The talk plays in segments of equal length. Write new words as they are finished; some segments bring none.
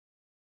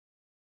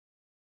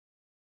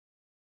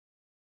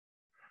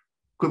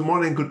Good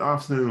morning, good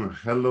afternoon.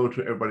 Hello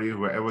to everybody,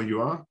 wherever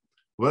you are.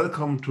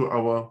 Welcome to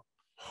our,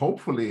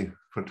 hopefully,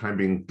 for the time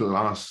being,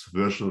 last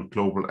virtual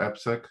global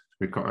AppSec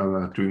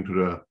due to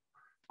the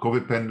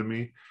COVID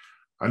pandemic.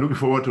 I'm looking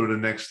forward to the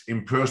next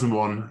in-person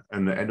one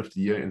at the end of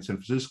the year in San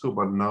Francisco,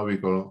 but now we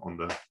go on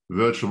the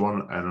virtual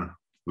one, and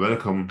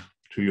welcome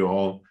to you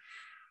all.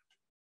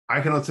 I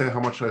cannot say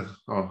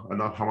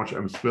enough how much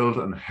I'm thrilled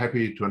and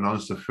happy to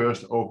announce the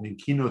first opening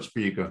keynote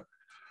speaker,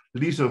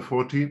 Lisa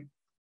Forte,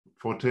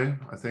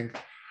 I think.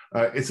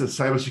 It's a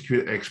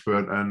cybersecurity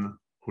expert, and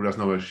who doesn't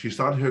know her? She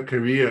started her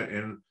career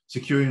in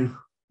securing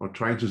or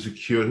trying to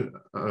secure,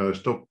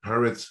 stop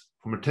pirates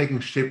from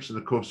attacking ships in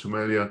the coast of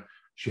Somalia.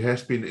 She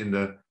has been in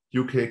the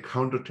UK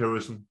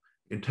counterterrorism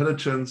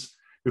intelligence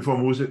before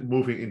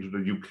moving into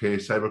the UK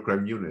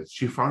cybercrime unit.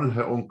 She founded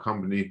her own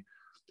company,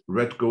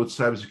 Red Goat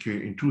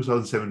Cybersecurity, in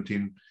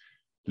 2017.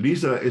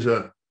 Lisa is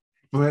a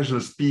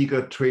professional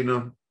speaker,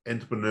 trainer,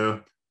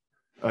 entrepreneur,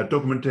 a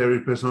documentary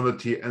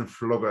personality, and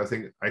vlogger. I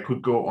think I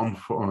could go on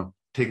for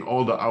taking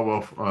all the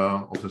hour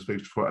of the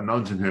speech for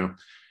announcing her.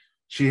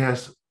 She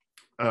has,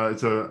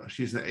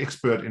 she's an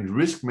expert in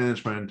risk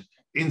management,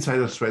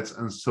 insider threats,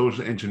 and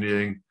social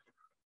engineering.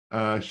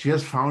 She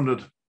has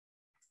founded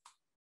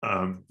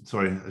a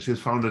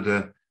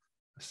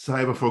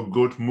Cyber for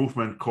Good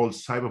movement called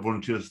Cyber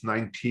Volunteers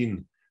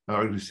 19.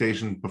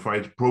 Organization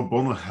provides pro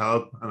bono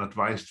help and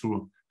advice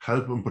to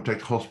help and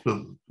protect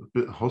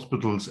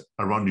hospitals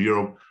around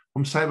Europe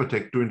from cyber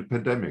attack during the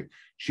pandemic.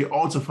 She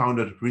also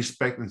founded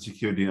Respect and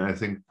Security, and I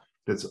think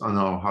that's on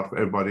our heart for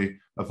everybody,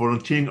 a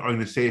volunteering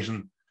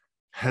organization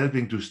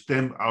helping to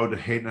stamp out the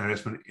hate and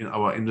harassment in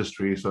our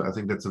industry. So I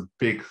think that's a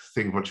big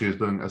thing what she is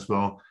doing as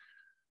well.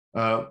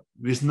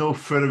 With no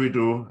further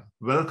ado,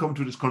 welcome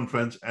to this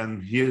conference,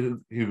 and here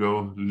you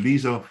go,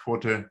 Lisa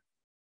Forte.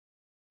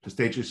 The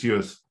stage is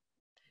yours.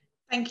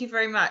 Thank you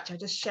very much. I'll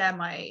just share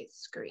my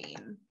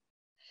screen.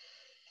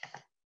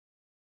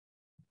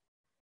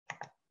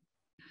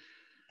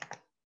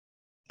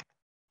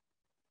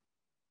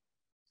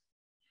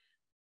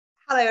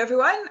 Hello,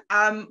 everyone.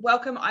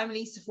 Welcome. I'm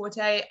Lisa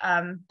Forte.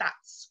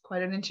 That's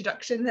quite an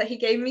introduction that he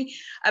gave me.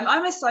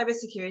 I'm a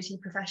cybersecurity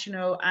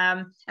professional,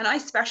 and I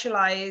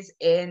specialize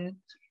in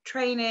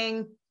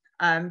training,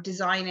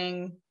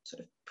 designing sort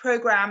of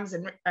programs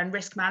and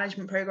risk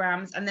management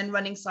programs, and then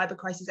running cyber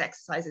crisis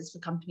exercises for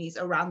companies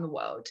around the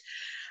world.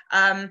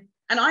 And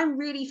I'm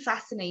really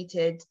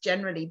fascinated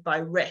generally by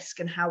risk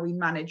and how we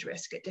manage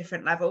risk at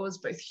different levels,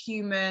 both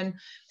human,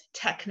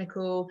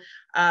 technical,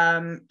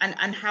 and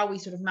how we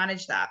sort of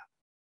manage that.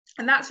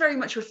 And that's very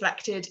much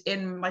reflected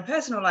in my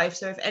personal life.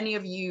 So if any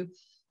of you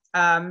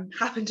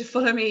happen to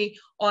follow me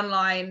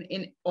online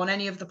on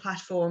any of the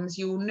platforms,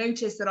 you'll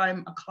notice that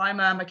I'm a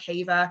climber, I'm a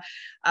caver,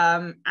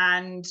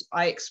 and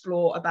I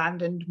explore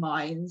abandoned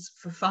mines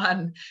for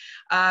fun.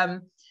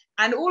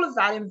 And all of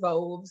that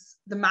involves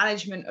the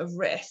management of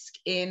risk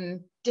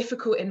in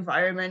difficult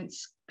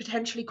environments,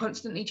 potentially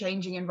constantly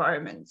changing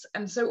environments.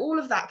 And so all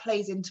of that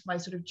plays into my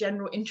sort of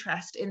general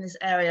interest in this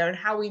area and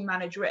how we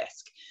manage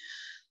risk.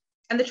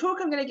 And the talk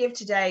I'm going to give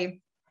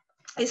today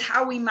is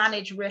how we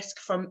manage risk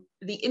from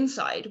the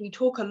inside. We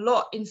talk a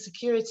lot in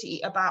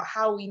security about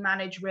how we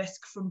manage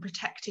risk from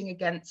protecting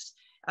against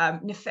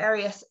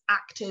nefarious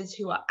actors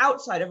who are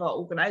outside of our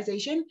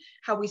organization,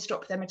 how we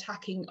stop them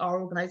attacking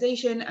our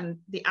organization and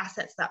the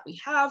assets that we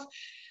have.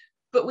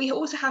 But we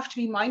also have to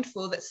be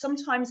mindful that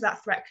sometimes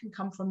that threat can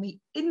come from the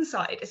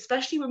inside,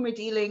 especially when we're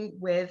dealing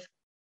with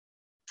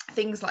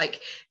things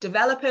like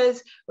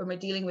developers, when we're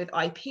dealing with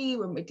IP,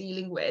 when we're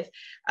dealing with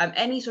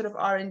any sort of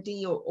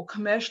R&D or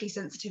commercially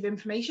sensitive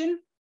information.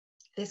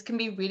 This can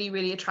be really,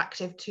 really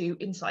attractive to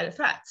insider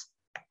threats.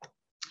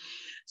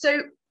 So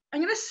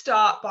I'm going to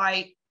start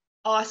by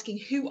asking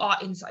who are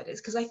insiders,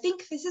 because I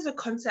think this is a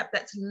concept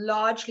that's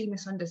largely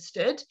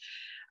misunderstood.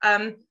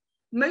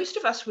 Most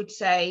of us would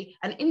say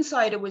an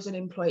insider was an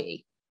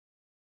employee.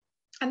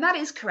 And that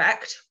is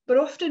correct. But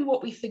often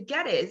what we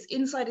forget is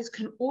insiders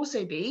can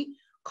also be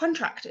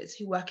contractors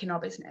who work in our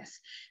business.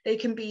 They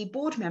can be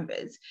board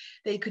members.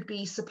 They could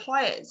be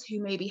suppliers who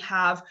maybe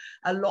have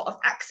a lot of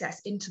access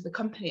into the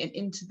company and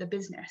into the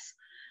business.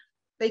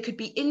 They could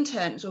be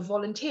interns or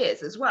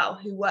volunteers as well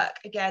who work,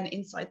 again,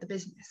 inside the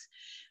business.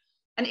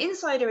 An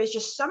insider is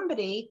just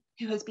somebody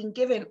who has been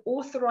given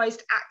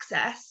authorized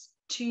access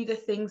to the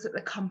things that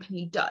the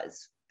company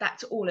does.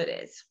 That's all it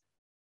is.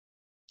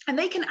 And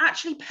they can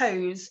actually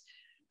pose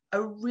a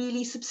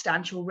really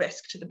substantial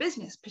risk to the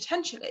business,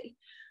 potentially,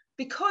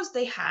 because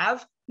they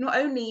have not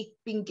only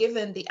been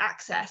given the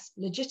access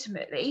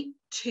legitimately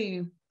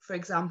to, for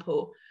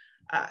example,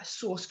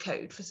 source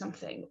code for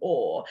something,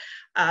 or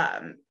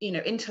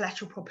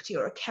intellectual property,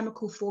 or a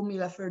chemical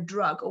formula for a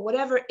drug, or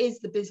whatever it is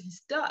the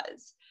business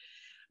does.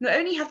 Not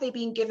only have they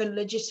been given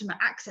legitimate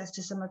access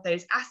to some of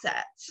those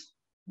assets,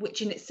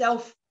 which in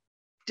itself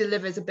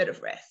delivers a bit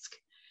of risk,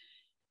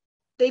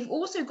 they've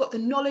also got the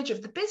knowledge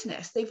of the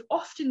business. They've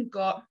often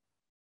got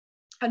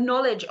a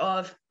knowledge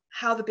of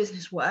how the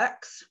business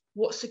works,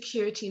 what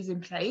security is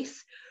in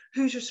place,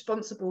 who's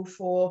responsible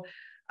for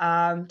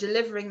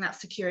delivering that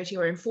security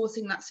or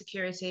enforcing that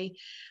security.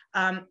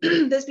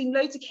 There's been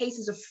loads of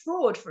cases of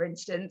fraud, for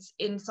instance,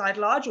 inside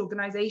large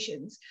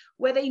organizations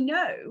where they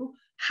know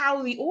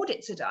how the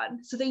audits are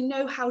done, so they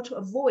know how to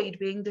avoid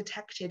being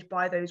detected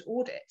by those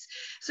audits.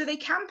 So they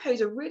can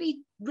pose a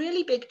really,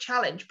 really big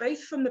challenge,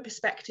 both from the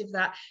perspective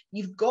that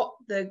you've got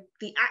the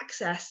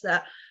access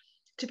that,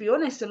 to be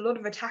honest, a lot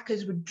of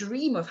attackers would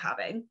dream of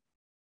having.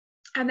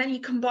 And then you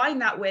combine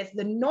that with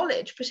the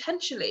knowledge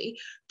potentially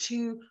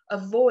to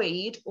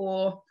avoid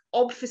or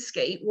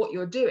obfuscate what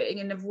you're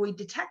doing and avoid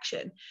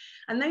detection.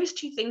 And those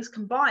two things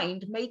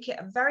combined make it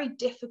a very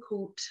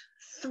difficult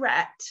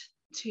threat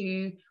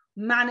to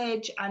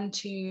manage and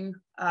to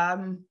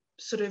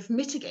sort of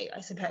mitigate,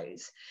 I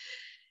suppose.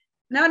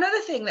 Now, another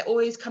thing that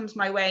always comes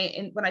my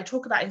way when I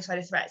talk about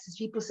insider threats is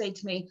people say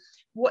to me,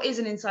 what is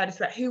an insider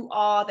threat? Who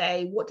are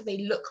they? What do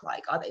they look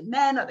like? Are they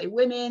men? Are they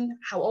women?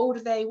 How old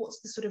are they?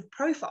 What's the sort of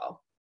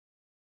profile?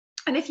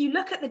 And if you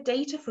look at the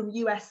data from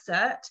US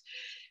CERT,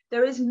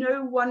 there is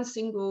no one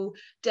single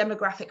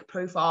demographic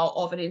profile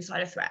of an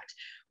insider threat.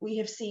 We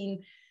have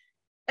seen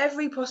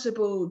every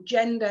possible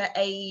gender,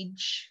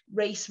 age,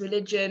 race,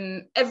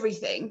 religion,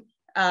 everything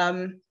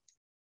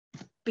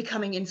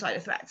becoming insider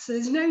threats. So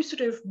there's no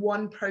sort of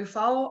one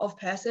profile of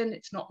person.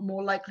 It's not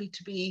more likely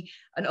to be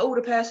an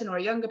older person or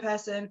a younger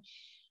person.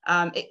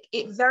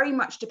 It very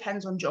much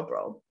depends on job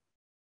role.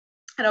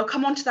 And I'll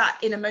come on to that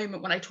in a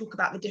moment when I talk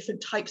about the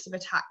different types of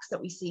attacks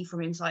that we see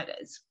from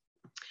insiders.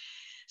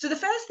 So the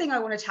first thing I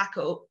want to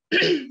tackle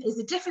is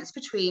the difference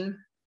between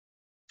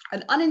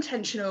an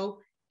unintentional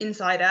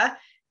insider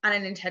and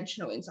an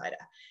intentional insider.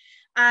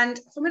 And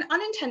from an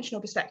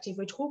unintentional perspective,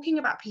 we're talking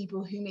about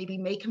people who maybe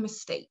make a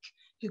mistake,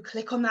 who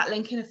click on that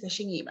link in a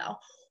phishing email,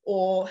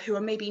 or who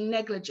are maybe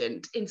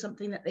negligent in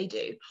something that they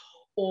do,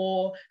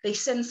 or they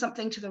send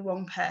something to the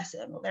wrong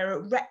person, or they're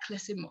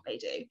reckless in what they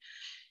do.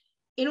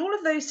 In all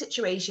of those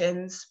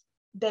situations,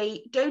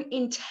 they don't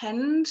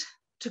intend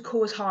to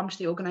cause harm to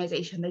the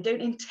organization. They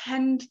don't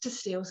intend to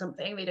steal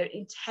something. They don't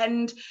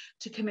intend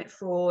to commit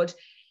fraud.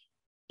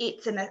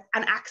 It's an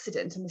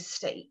accident, a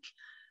mistake.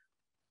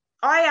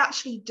 I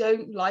actually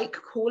don't like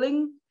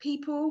calling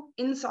people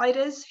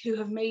insiders who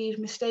have made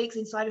mistakes,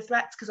 insider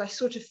threats, because I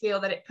sort of feel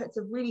that it puts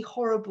a really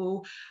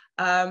horrible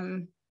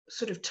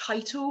sort of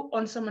title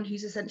on someone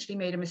who's essentially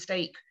made a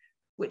mistake,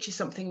 which is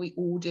something we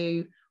all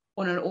do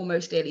on an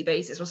almost daily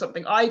basis, or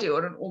something I do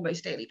on an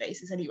almost daily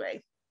basis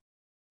anyway.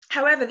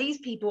 However, these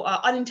people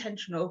are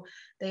unintentional.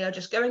 They are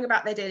just going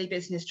about their daily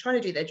business, trying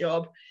to do their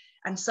job,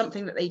 and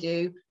something that they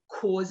do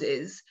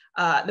causes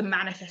the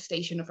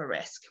manifestation of a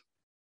risk.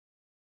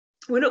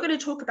 We're not going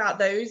to talk about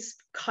those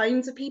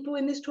kinds of people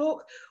in this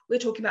talk. We're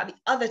talking about the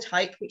other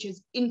type, which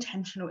is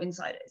intentional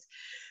insiders.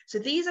 So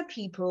these are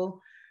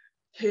people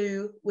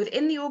who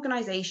within the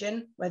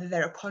organization, whether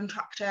they're a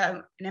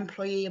contractor, an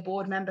employee, a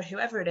board member,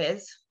 whoever it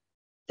is,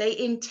 they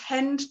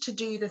intend to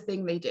do the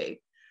thing they do.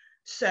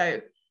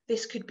 So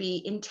this could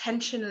be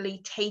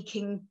intentionally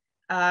taking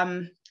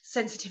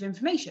sensitive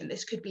information.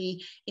 This could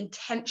be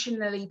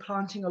intentionally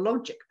planting a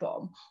logic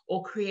bomb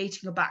or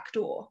creating a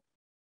backdoor.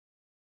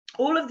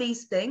 All of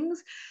these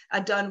things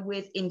are done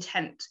with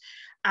intent,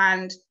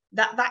 and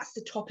that's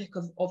the topic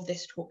of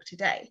this talk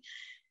today.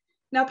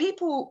 Now,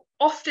 people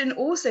often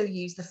also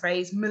use the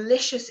phrase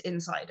malicious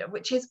insider,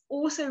 which is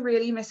also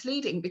really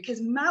misleading,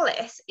 because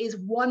malice is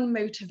one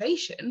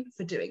motivation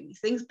for doing these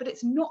things, but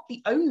it's not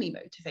the only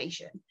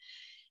motivation.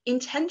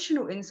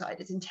 Intentional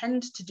insiders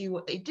intend to do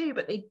what they do,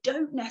 but they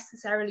don't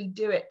necessarily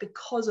do it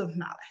because of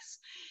malice.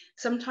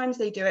 Sometimes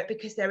they do it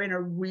because they're in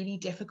a really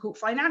difficult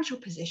financial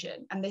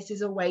position, and this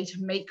is a way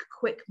to make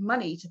quick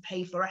money to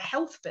pay for a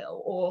health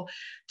bill or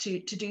to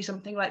do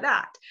something like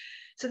that.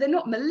 So they're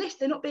not malicious,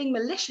 they're not being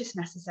malicious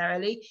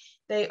necessarily,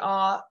 they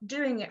are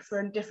doing it for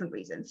a different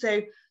reason.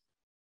 So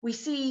we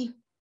see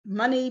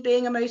money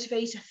being a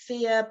motivator,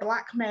 fear,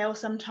 blackmail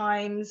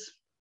sometimes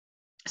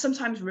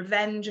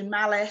revenge and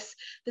malice.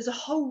 There's a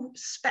whole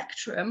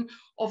spectrum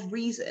of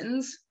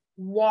reasons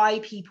why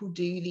people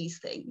do these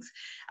things.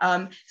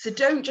 So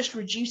don't just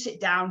reduce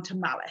it down to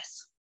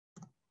malice.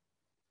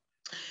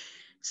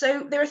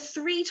 So there are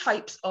three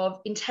types of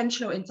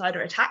intentional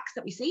insider attacks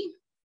that we see.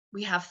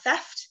 We have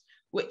theft,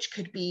 which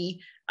could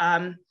be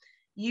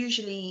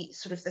usually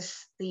sort of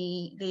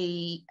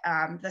the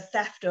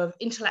theft of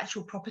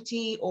intellectual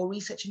property or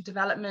research and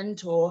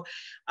development or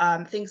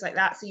things like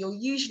that. So you'll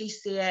usually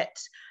see it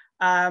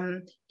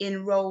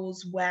in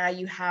roles where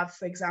you have,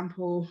 for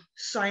example,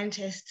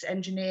 scientists,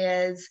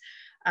 engineers,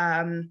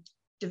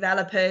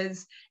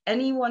 developers,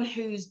 anyone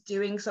who's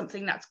doing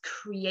something that's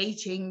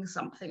creating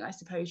something, I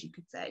suppose you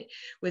could say,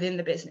 within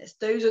the business.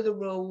 Those are the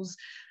roles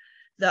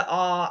that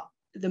are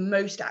the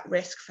most at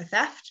risk for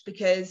theft,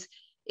 because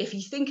if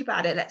you think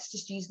about it, let's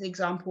just use the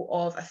example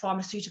of a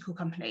pharmaceutical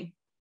company.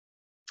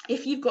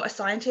 If you've got a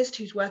scientist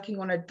who's working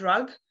on a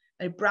drug,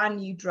 a brand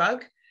new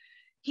drug,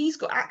 he's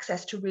got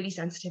access to really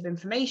sensitive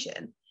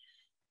information.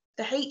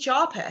 The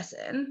HR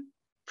person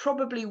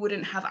probably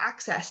wouldn't have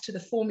access to the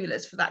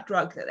formulas for that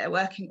drug that they're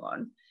working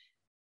on.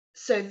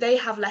 So they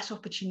have less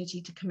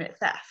opportunity to commit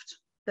theft.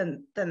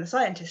 than the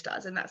scientist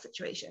does in that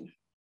situation.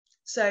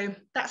 So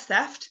that's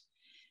theft.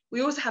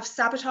 We also have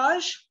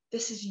sabotage.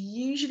 This is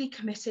usually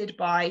committed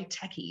by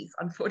techies,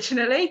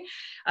 unfortunately,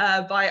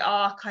 by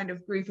our kind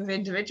of group of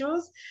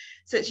individuals.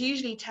 So it's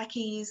usually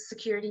techies,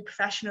 security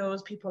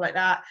professionals, people like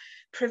that,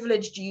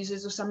 privileged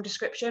users of some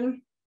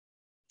description,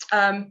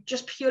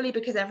 just purely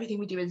because everything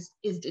we do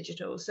is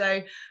digital.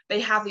 So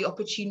they have the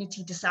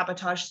opportunity to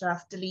sabotage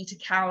stuff, delete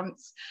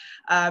accounts,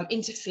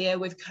 interfere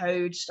with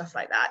code, stuff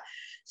like that.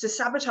 So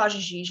sabotage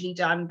is usually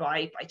done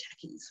by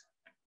techies.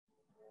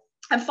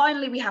 And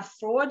finally, we have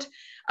fraud.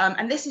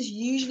 And this is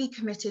usually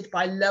committed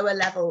by lower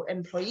level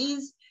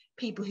employees,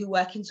 people who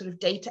work in sort of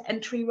data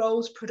entry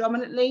roles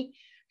predominantly,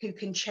 who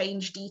can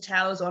change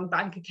details on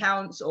bank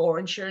accounts or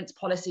insurance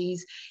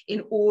policies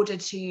in order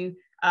to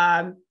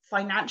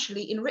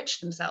financially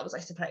enrich themselves, I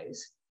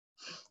suppose.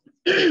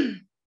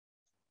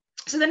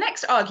 So the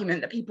next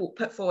argument that people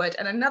put forward,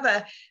 and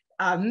another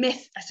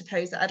myth, I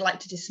suppose, that I'd like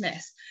to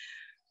dismiss,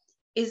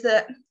 is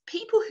that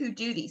people who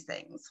do these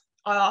things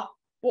are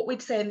what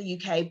we'd say in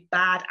the UK,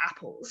 bad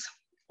apples,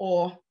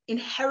 or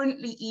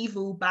inherently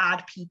evil,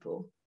 bad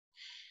people.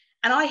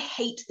 And I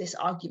hate this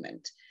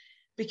argument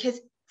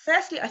because,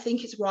 firstly, I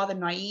think it's rather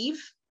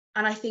naive.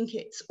 And I think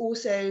it's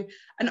also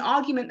an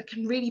argument that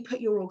can really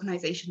put your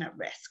organization at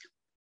risk.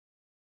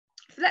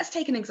 So let's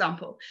take an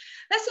example.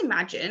 Let's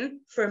imagine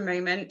for a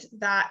moment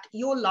that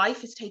your life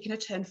has taken a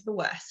turn for the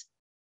worse.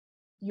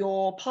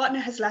 Your partner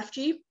has left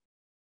you.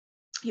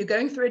 You're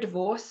going through a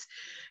divorce.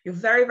 You're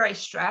very, very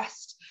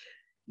stressed.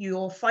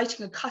 You're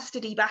fighting a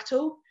custody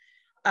battle.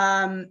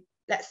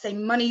 Let's say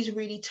money's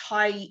really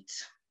tight.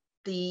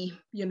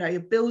 Your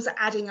bills are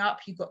adding up.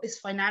 You've got this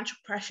financial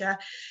pressure.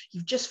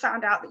 You've just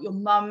found out that your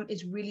mum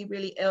is really,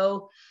 really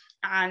ill,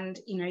 and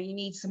you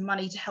need some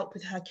money to help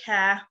with her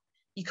care.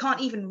 You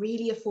can't even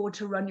really afford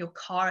to run your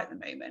car at the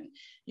moment.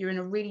 You're in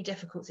a really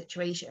difficult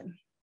situation.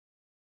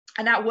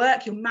 And at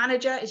work, your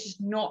manager is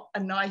just not a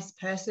nice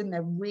person.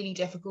 They're really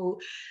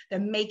difficult. They're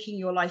making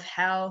your life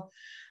hell.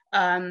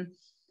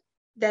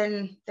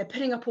 Then they're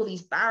putting up all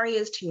these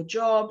barriers to your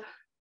job.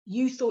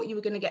 You thought you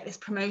were going to get this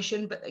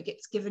promotion, but it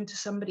gets given to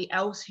somebody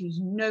else who's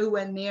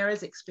nowhere near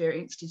as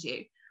experienced as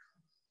you.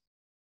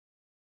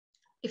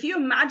 If you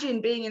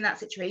imagine being in that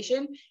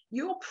situation,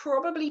 you're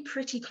probably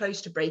pretty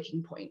close to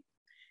breaking point.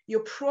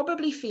 You're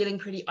probably feeling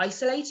pretty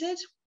isolated.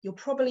 You're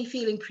probably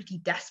feeling pretty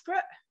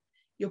desperate.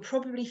 You're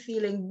probably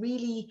feeling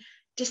really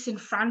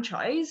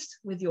disenfranchised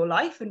with your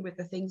life and with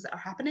the things that are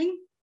happening.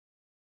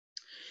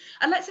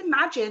 And let's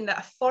imagine that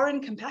a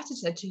foreign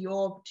competitor to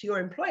your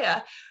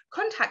employer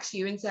contacts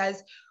you and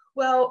says,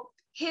 well,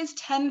 here's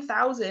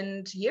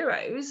 10,000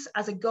 euros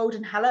as a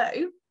golden hello.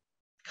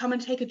 Come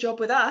and take a job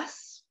with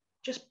us.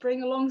 Just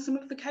bring along some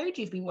of the code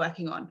you've been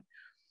working on.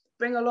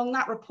 Bring along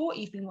that report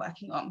you've been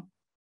working on,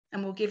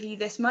 and we'll give you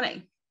this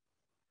money.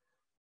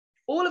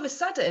 All of a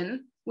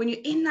sudden, when you're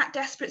in that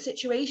desperate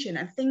situation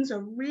and things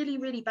are really,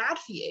 really bad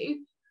for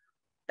you,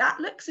 that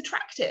looks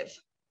attractive.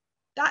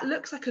 That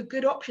looks like a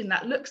good option.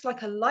 That looks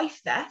like a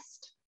life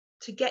vest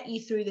to get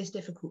you through this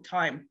difficult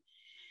time.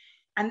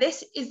 And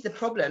this is the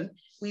problem.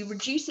 We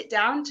reduce it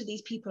down to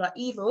these people are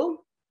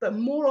evil, but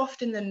more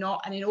often than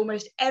not, and in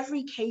almost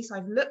every case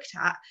I've looked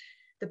at,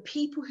 the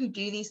people who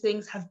do these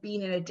things have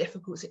been in a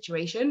difficult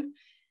situation.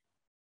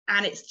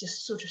 And it's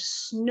just sort of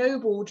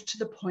snowballed to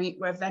the point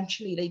where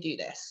eventually they do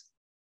this.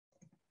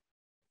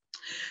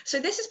 So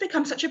this has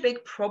become such a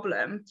big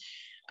problem.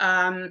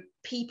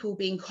 People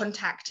being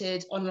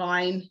contacted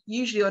online,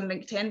 usually on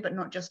LinkedIn, but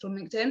not just on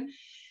LinkedIn,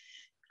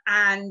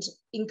 and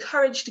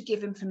encouraged to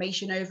give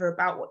information over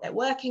about what they're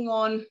working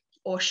on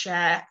or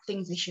share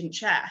things they shouldn't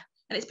share.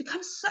 And it's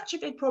become such a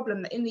big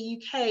problem that in the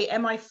UK,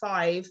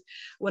 MI5,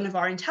 one of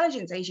our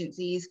intelligence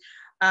agencies,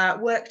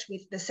 worked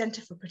with the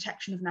Centre for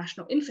Protection of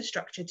National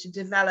Infrastructure to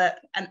develop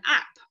an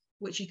app,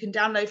 which you can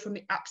download from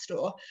the App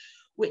Store,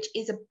 which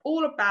is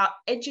all about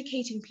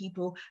educating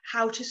people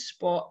how to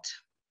spot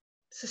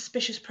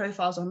suspicious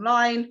profiles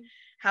online,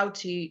 how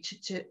to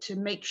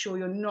make sure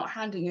you're not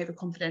handing over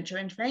confidential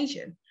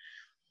information.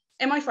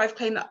 MI5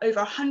 claim that over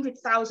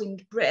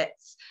 100,000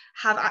 Brits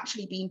have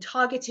actually been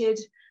targeted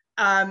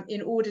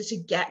in order to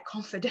get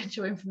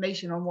confidential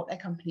information on what their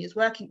company is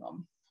working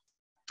on.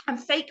 And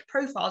fake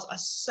profiles are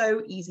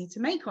so easy to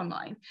make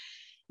online.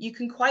 You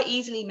can quite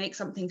easily make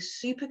something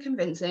super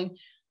convincing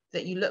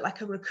that you look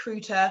like a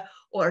recruiter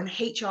or an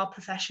HR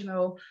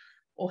professional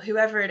or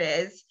whoever it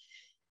is.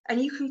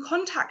 And you can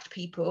contact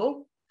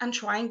people and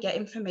try and get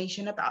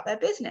information about their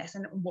business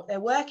and what they're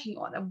working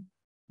on and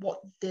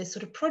what the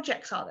sort of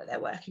projects are that they're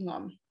working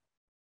on.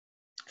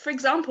 For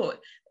example,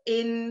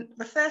 in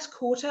the first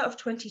quarter of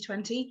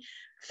 2020,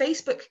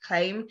 Facebook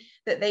claim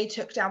that they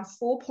took down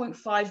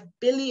 4.5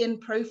 billion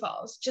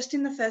profiles just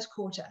in the first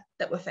quarter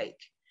that were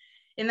fake.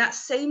 In that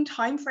same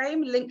time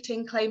frame,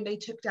 LinkedIn claimed they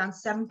took down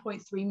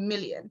 7.3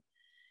 million.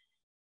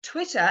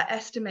 Twitter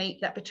estimate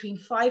that between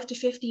 5 to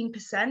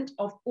 15%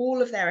 of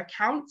all of their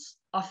accounts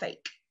are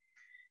fake.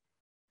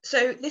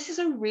 So this is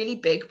a really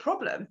big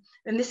problem.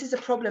 And this is a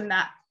problem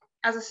that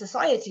as a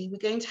society,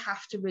 we're going to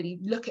have to really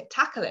look at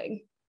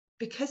tackling,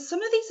 because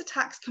some of these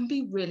attacks can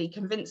be really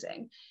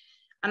convincing.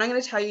 And I'm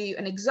going to tell you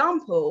an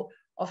example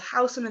of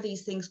how some of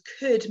these things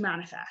could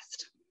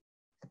manifest.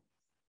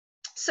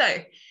 So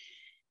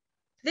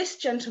this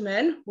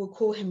gentleman, we'll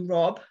call him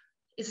Rob,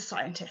 is a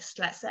scientist,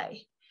 let's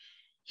say.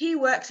 He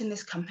works in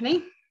this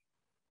company.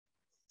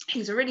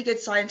 He's a really good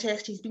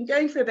scientist. He's been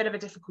going through a bit of a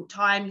difficult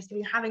time. He's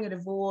been having a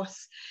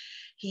divorce.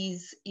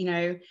 He's, you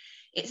know,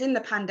 it's in the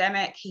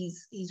pandemic.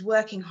 He's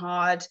working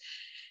hard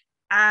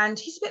and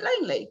he's a bit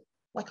lonely,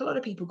 like a lot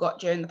of people got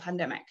during the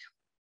pandemic.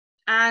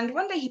 And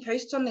one day he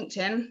posts on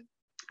LinkedIn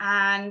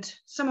and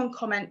someone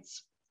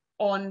comments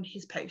on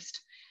his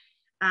post.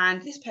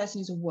 And this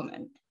person is a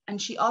woman.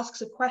 And she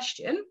asks a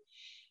question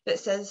that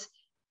says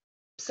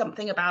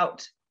something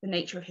about the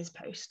nature of his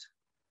post.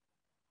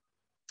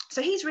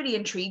 So he's really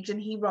intrigued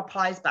and he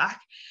replies back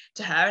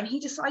to her and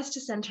he decides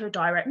to send her a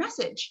direct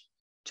message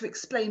to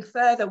explain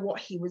further what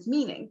he was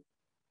meaning.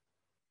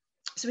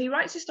 So he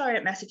writes this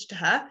direct message to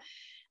her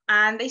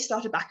and they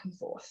start a back and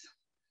forth.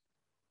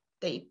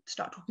 They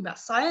start talking about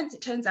science.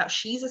 It turns out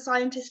she's a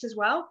scientist as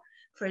well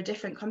for a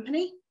different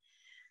company.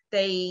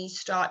 They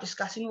start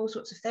discussing all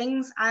sorts of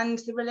things and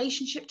the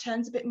relationship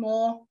turns a bit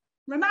more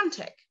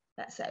romantic,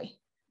 let's say.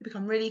 They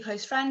become really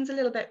close friends, a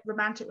little bit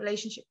romantic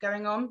relationship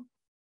going on.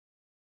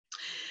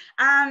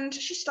 And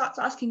she starts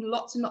asking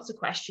lots and lots of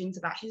questions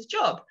about his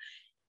job.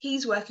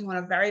 He's working on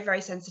a very,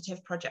 very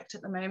sensitive project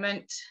at the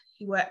moment.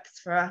 He works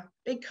for a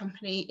big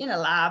company in a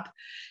lab,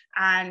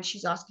 and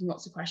she's asking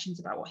lots of questions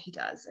about what he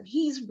does. And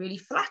he's really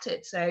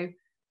flattered. So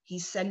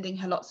he's sending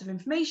her lots of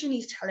information.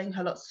 He's telling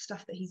her lots of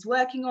stuff that he's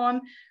working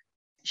on.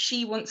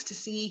 She wants to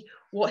see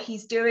what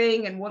he's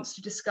doing and wants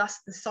to discuss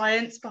the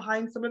science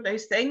behind some of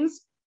those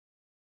things.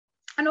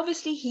 And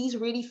obviously, he's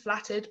really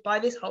flattered by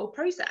this whole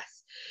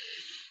process.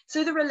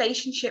 So the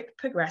relationship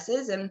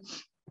progresses, and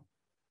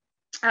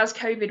as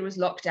COVID was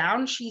locked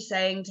down, she's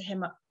saying to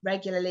him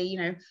regularly, you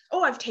know,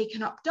 oh, I've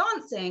taken up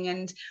dancing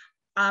and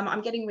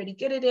I'm getting really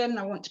good at it and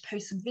I want to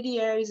post some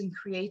videos and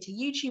create a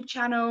YouTube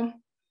channel.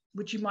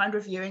 Would you mind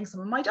reviewing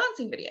some of my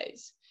dancing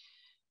videos?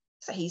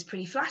 So he's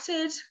pretty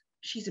flattered.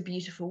 She's a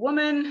beautiful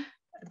woman,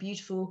 a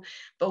beautiful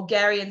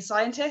Bulgarian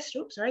scientist.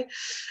 Oops, sorry.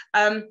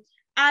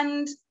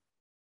 And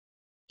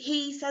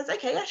he says,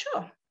 okay, yeah,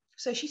 sure.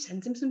 So she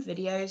sends him some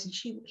videos and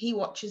he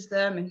watches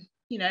them and,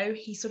 you know,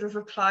 he sort of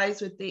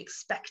replies with the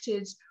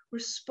expected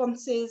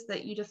responses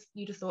that you'd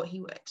have thought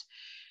he would.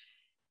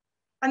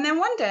 And then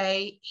one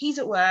day he's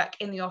at work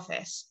in the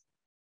office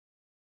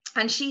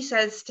and she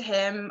says to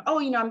him, oh,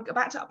 you know, I'm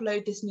about to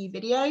upload this new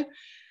video.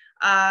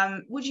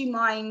 Would you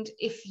mind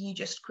if you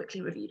just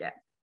quickly reviewed it?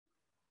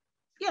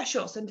 Yeah,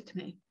 sure, send it to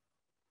me.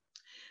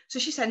 So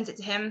she sends it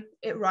to him.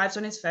 It arrives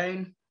on his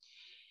phone.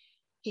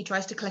 He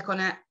tries to click on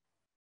it.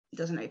 It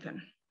doesn't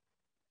open.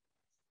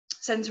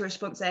 Sends a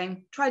response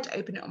saying, tried to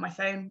open it on my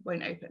phone,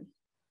 won't open.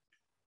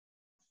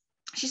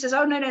 She says,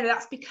 oh, no,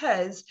 that's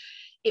because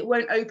it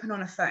won't open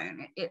on a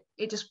phone.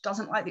 It just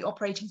doesn't like the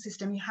operating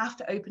system. You have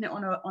to open it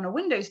on a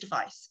Windows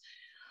device.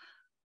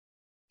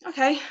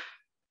 Okay,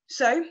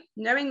 so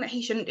knowing that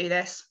he shouldn't do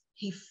this,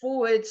 he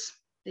forwards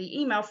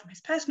the email from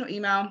his personal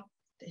email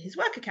to his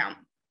work account.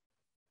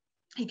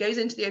 He goes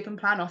into the open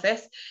plan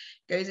office,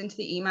 goes into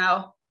the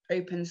email,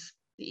 opens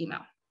the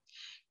email,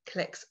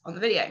 clicks on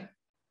the video.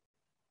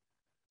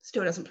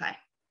 Still doesn't play.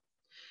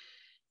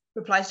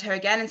 Replies to her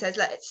again and says,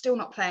 look, it's still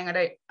not playing.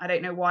 I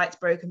don't know why it's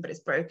broken, but it's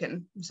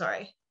broken. I'm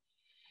sorry.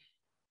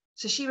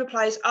 So she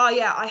replies, oh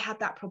yeah, I had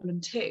that problem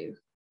too.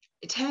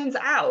 It turns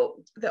out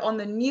that on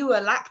the newer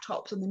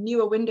laptops, on the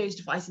newer Windows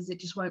devices, it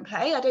just won't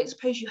play. I don't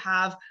suppose you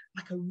have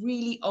like a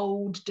really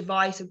old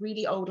device, a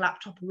really old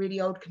laptop, a really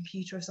old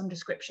computer of some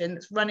description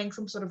that's running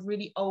some sort of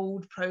really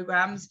old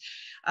programs.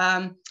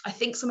 I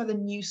think some of the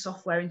new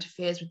software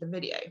interferes with the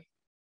video.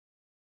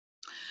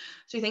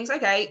 So he thinks,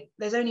 okay,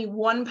 there's only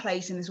one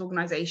place in this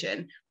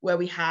organization where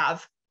we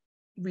have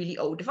really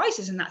old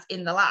devices, and that's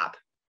in the lab.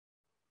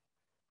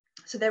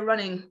 So they're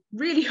running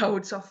really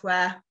old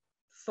software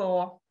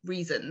for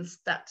reasons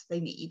that they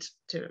need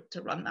to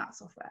run that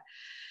software.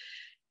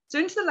 So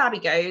into the lab he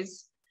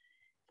goes,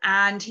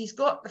 and he's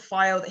got the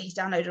file that he's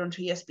downloaded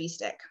onto a USB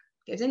stick.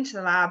 Goes into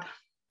the lab,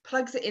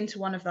 plugs it into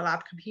one of the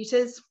lab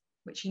computers,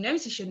 which he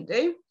knows he shouldn't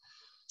do,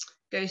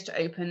 goes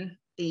to open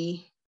the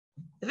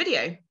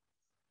video.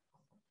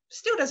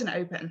 Still doesn't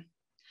open.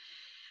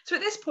 So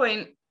at this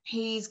point,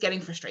 he's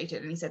getting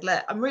frustrated and he said,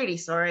 look, I'm really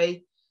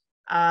sorry.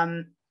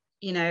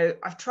 You know,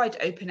 I've tried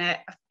to open it.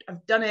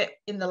 I've done it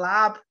in the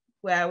lab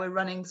where we're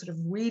running sort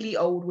of really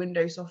old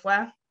Windows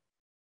software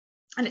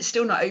and it's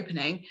still not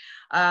opening.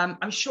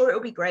 I'm sure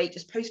it'll be great.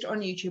 Just post it on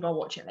YouTube. I'll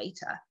watch it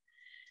later.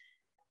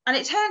 And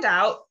it turned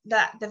out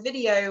that the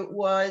video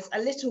was a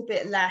little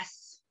bit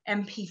less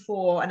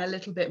MP4 and a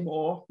little bit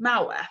more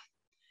malware.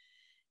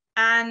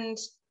 And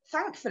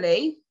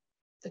thankfully,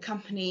 the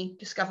company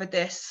discovered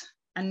this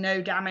and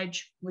no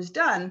damage was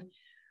done.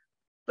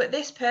 But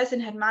this person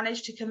had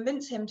managed to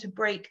convince him to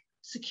break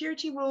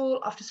security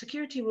rule after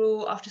security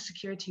rule after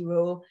security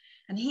rule.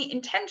 And he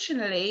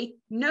intentionally,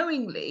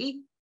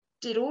 knowingly,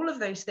 did all of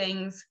those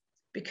things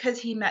because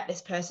he met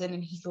this person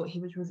and he thought he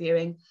was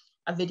reviewing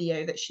a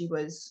video that she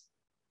was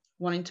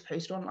wanting to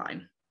post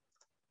online.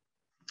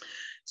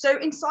 So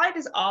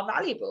insiders are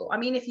valuable. I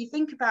mean, if you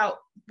think about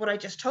what I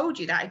just told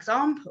you, that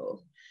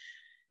example,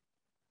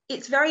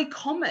 it's very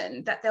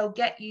common that they'll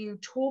get you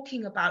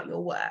talking about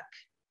your work,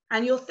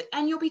 and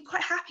you'll be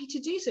quite happy to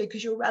do so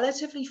because you're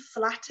relatively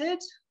flattered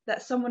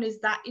that someone is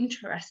that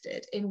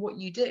interested in what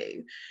you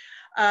do.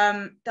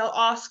 They'll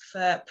ask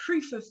for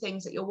proof of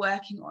things that you're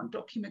working on,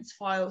 documents,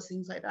 files,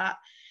 things like that.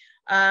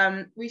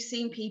 We've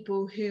seen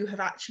people who have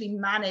actually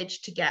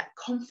managed to get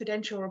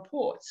confidential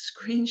reports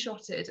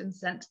screenshotted and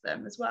sent to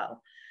them as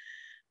well.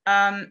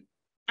 And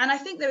I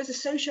think there is a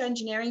social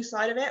engineering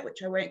side of it,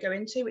 which I won't go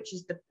into, which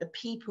is the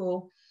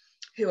people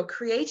who are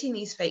creating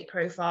these fake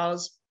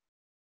profiles,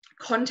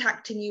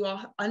 contacting you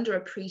under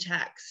a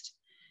pretext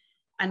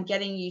and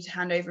getting you to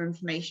hand over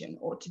information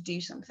or to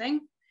do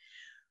something.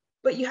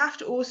 But you have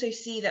to also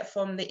see that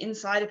from the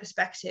insider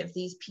perspective,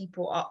 these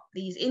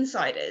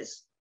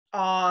insiders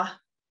are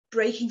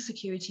breaking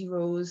security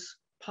rules,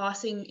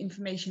 passing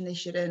information they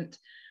shouldn't,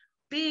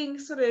 being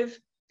sort of,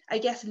 I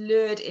guess,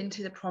 lured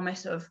into the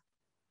promise of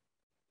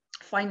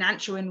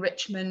financial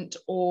enrichment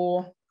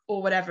or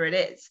whatever it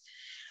is.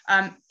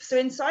 So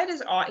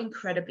insiders are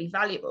incredibly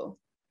valuable.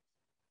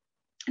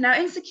 Now,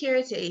 in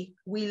security,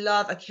 we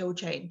love a kill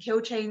chain.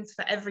 Kill chains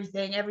for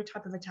everything, every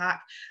type of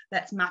attack.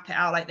 Let's map it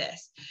out like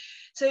this.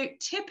 So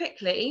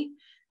typically,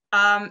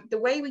 the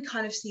way we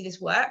kind of see this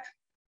work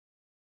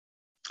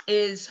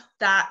is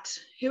that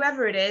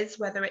whoever it is,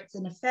 whether it's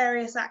a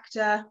nefarious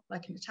actor,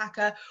 like an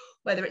attacker,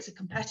 whether it's a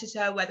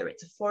competitor, whether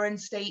it's a foreign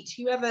state,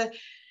 whoever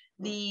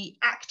the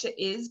actor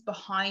is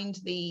behind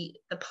the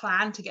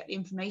plan to get the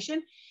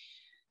information,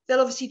 they'll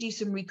obviously do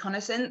some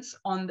reconnaissance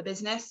on the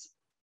business.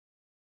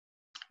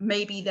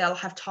 Maybe they'll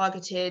have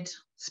targeted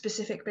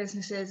specific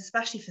businesses,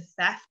 especially for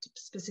theft,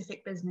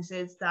 specific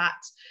businesses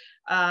that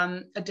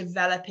are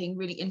developing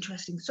really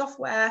interesting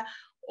software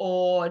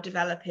or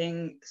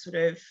developing sort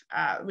of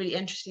really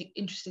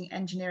interesting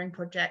engineering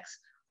projects,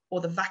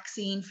 or the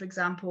vaccine, for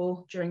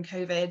example, during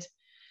COVID.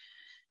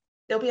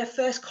 There'll be a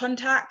first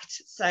contact.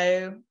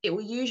 So it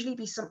will usually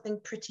be something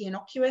pretty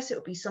innocuous. It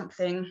will be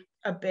something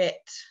a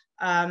bit,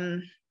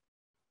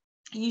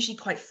 usually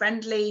quite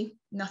friendly,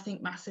 nothing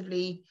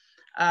massively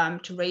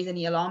to raise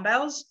any alarm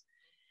bells.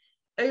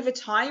 Over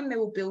time, they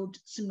will build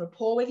some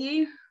rapport with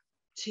you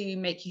to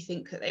make you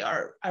think that they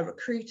are a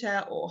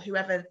recruiter or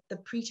whoever the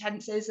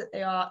pretense is that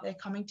they're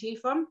coming to you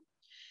from.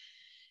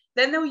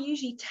 Then they'll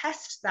usually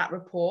test that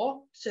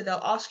rapport. So they'll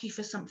ask you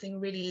for something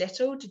really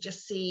little to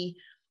just see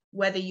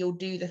whether you'll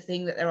do the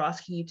thing that they're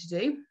asking you to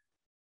do.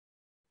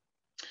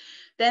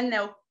 Then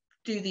they'll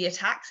do the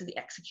attack, so the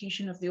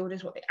execution of the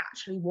orders, what they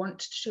actually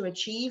want to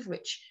achieve,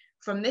 which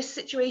from this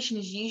situation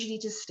is usually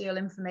to steal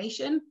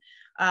information.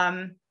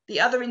 The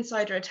other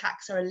insider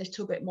attacks are a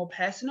little bit more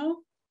personal,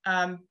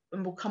 and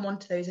we'll come on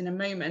to those in a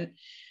moment.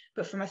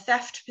 But from a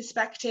theft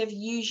perspective,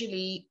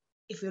 usually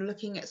if you're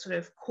looking at sort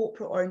of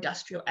corporate or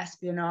industrial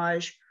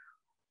espionage,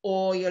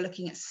 or you're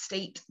looking at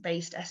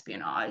state-based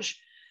espionage,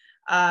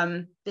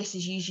 this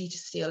is usually to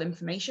steal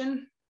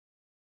information.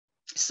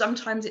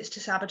 Sometimes it's to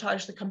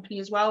sabotage the company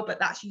as well, but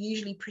that's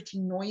usually pretty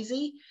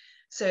noisy.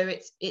 So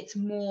it's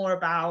more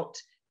about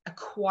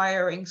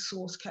acquiring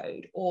source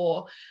code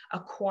or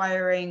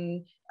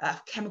acquiring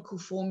chemical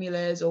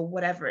formulas or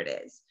whatever it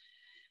is.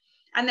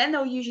 And then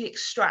they'll usually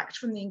extract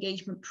from the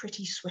engagement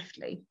pretty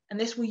swiftly. And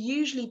this will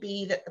usually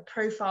be that the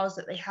profiles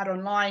that they had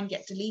online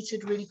get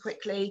deleted really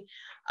quickly.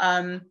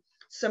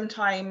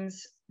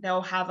 Sometimes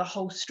they'll have a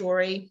whole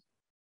story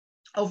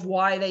of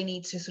why they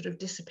need to sort of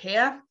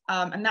disappear.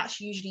 And that's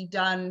usually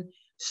done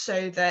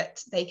so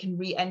that they can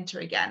re-enter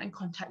again and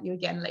contact you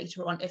again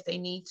later on if they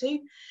need to.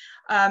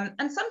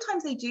 And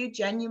sometimes they do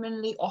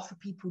genuinely offer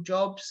people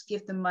jobs,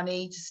 give them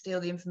money to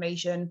steal the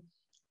information.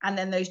 And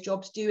then those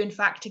jobs do in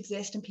fact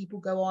exist and people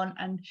go on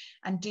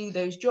and do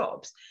those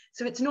jobs.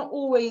 So it's not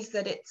always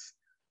that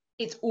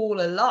it's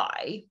all a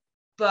lie,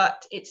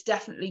 but it's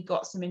definitely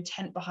got some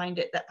intent behind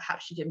it that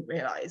perhaps you didn't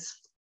realize.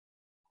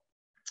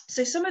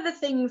 So some of the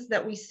things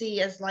that we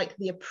see as like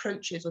the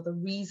approaches or the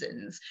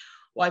reasons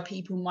why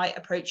people might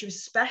approach you,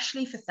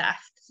 especially for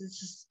theft,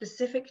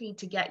 specifically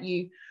to get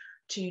you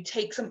to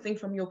take something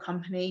from your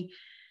company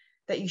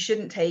that you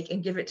shouldn't take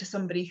and give it to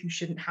somebody who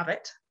shouldn't have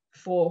it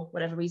for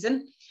whatever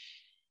reason.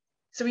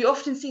 So we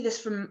often see this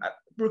from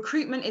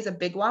recruitment is a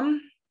big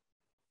one.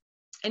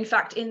 In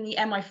fact, in the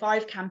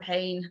MI5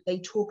 campaign, they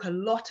talk a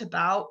lot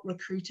about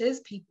recruiters,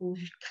 people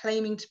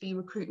claiming to be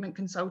recruitment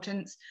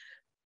consultants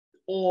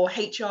or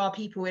HR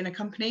people in a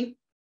company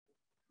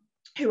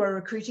who are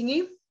recruiting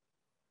you.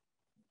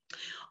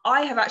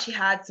 I have actually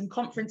had some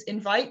conference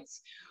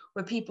invites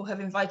where people have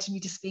invited me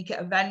to speak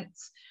at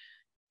events.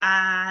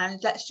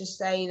 And let's just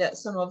say that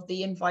some of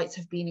the invites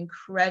have been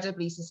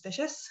incredibly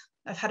suspicious.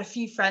 I've had a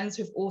few friends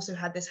who've also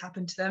had this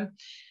happen to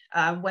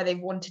them, where they've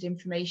wanted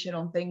information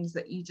on things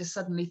that you just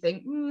suddenly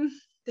think,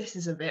 this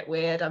is a bit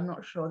weird. I'm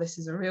not sure this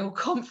is a real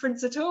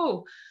conference at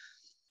all.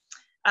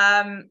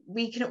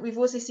 We've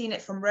also seen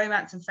it from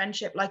romance and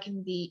friendship, like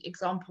in the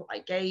example I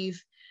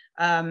gave,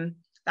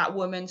 that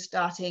woman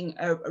starting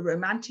a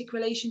romantic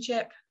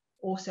relationship.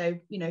 Also,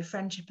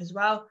 friendship as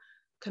well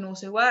can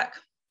also work.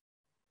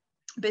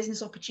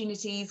 Business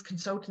opportunities,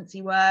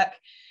 consultancy work,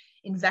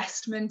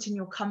 investment in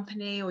your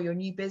company or your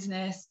new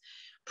business,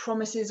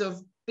 promises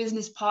of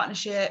business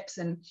partnerships,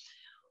 and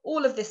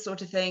all of this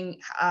sort of thing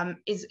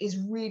is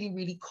really,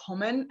 really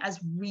common as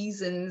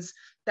reasons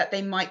that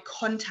they might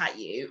contact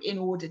you in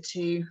order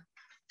to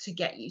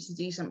get you to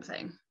do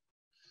something.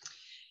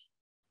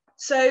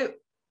 So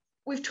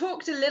we've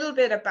talked a little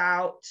bit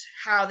about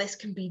how this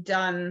can be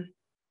done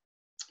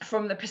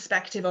from the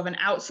perspective of an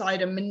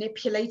outsider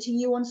manipulating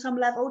you on some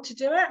level to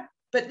do it,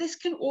 but this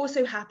can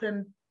also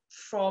happen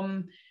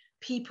from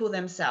people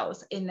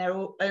themselves in their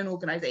own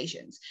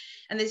organizations.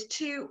 And there's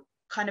two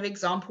kind of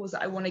examples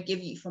that I want to give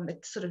you from the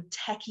sort of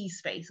techie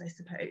space, I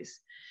suppose.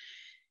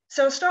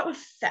 So I'll start with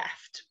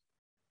theft.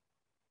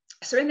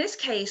 So in this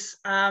case,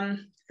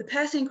 the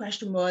person in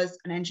question was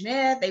an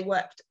engineer. They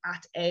worked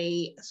at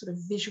a sort of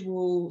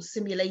visual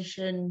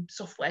simulation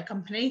software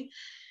company,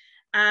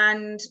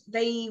 and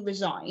they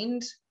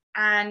resigned.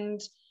 And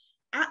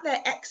at their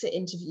exit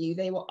interview,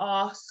 they were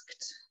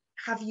asked,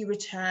 have you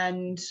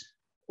returned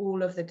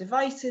all of the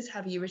devices?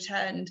 Have you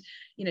returned,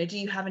 do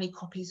you have any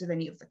copies of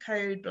any of the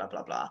code, blah,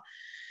 blah, blah.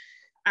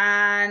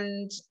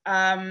 And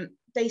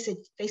they said,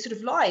 they sort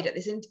of lied at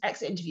this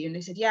exit interview, and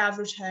they said, yeah, I've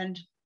returned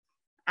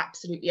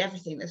absolutely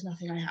everything. There's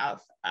nothing I have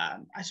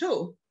at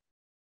all.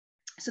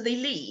 So they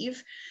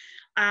leave,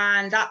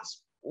 and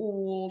that's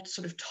all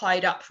sort of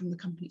tied up from the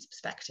company's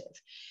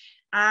perspective.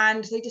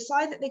 And they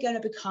decide that they're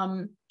going to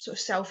become sort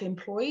of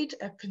self-employed,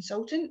 a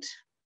consultant.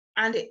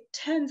 And it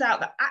turns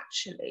out that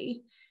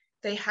actually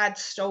they had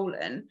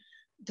stolen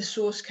the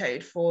source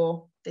code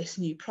for this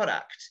new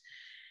product.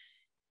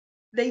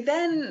 They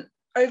then,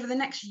 over the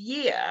next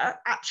year,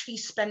 actually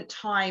spent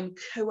time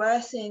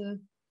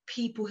coercing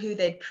people who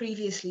they'd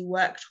previously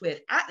worked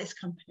with at this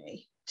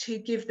company to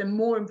give them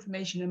more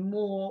information and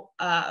more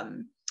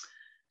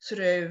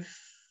sort of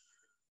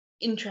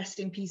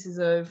interesting pieces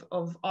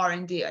of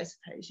R&D, I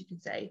suppose you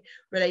could say,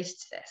 related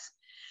to this.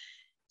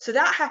 So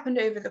that happened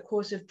over the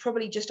course of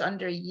probably just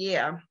under a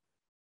year.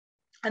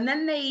 And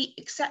then they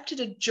accepted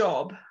a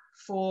job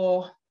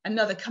for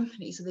another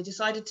company. So they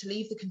decided to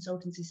leave the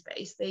consultancy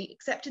space. They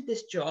accepted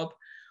this job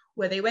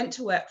where they went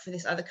to work for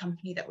this other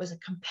company that was a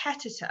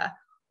competitor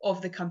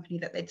of the company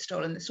that they'd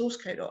stolen the source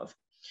code of.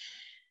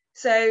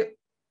 So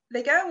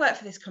they go and work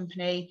for this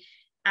company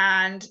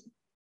and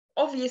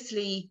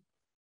obviously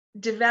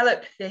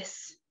develop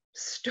this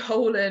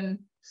stolen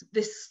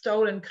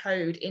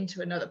code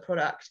into another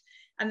product.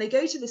 And they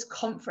go to this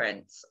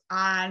conference,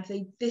 and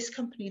this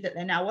company that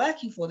they're now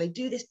working for, they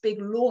do this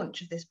big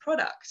launch of this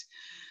product.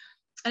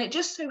 And it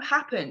just so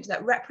happened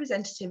that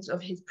representatives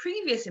of his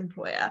previous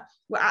employer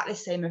were at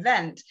this same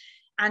event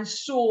and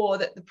saw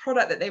that the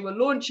product that they were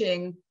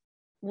launching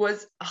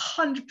was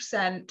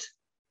 100%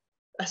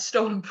 a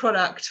stolen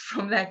product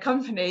from their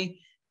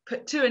company,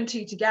 put two and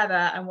two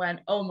together and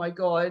went, oh my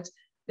God,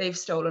 they've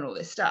stolen all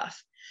this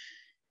stuff.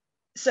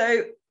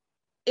 So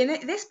in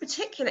this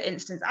particular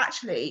instance,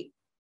 actually,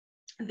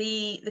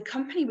 the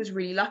company was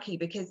really lucky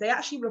because they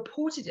actually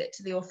reported it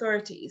to the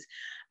authorities,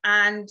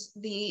 and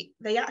they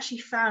actually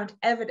found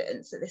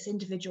evidence that this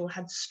individual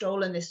had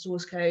stolen this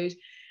source code,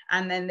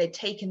 and then they'd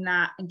taken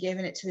that and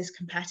given it to this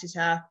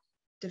competitor,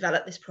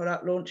 developed this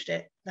product, launched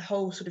it. The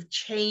whole sort of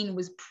chain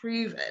was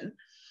proven.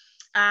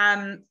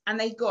 And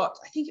they got,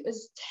 I think it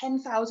was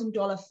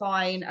 $10,000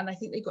 fine, and I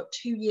think they got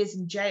 2 years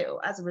in jail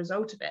as a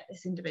result of it,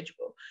 this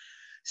individual.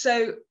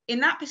 So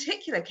in that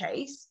particular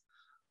case,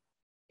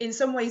 in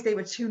some ways they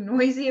were too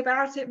noisy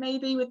about it,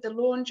 maybe with the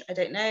launch, I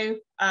don't know,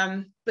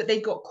 but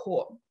they got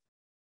caught.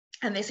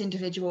 And this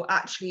individual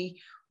actually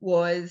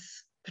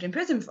was put in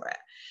prison for it.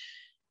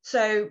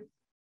 So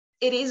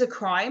it is a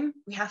crime.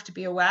 We have to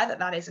be aware that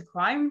that is a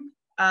crime.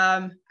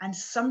 And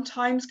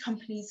sometimes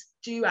companies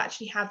do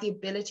actually have the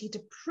ability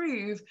to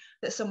prove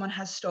that someone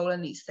has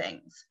stolen these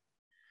things.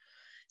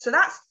 So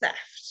that's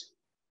theft.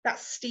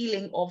 That's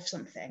stealing of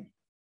something.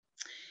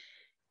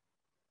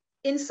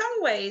 In some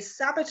ways,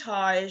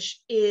 sabotage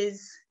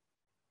is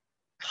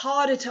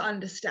harder to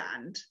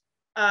understand.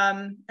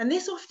 And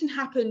this often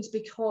happens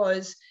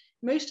because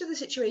most of the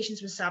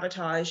situations with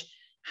sabotage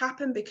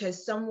happen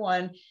because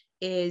someone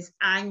is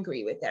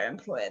angry with their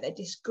employer. They're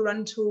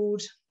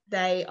disgruntled.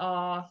 They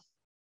are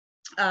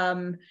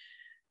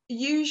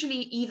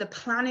usually either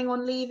planning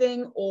on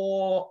leaving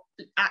or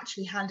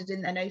actually handed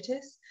in their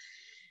notice.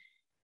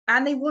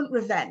 And they want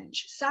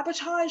revenge.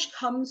 Sabotage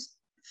comes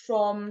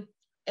from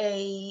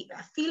a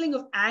feeling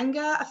of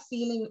anger, a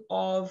feeling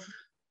of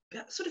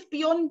sort of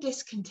beyond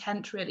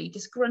discontent, really,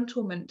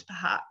 disgruntlement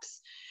perhaps,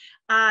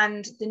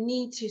 and the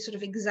need to sort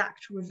of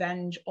exact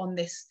revenge on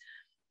this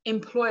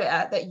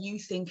employer that you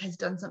think has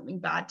done something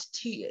bad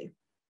to you.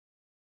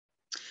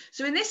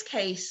 So in this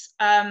case,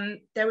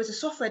 there was a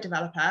software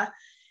developer,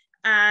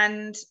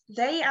 and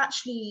they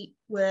actually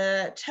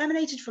were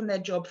terminated from their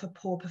job for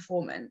poor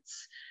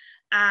performance.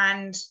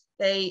 And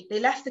they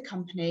left the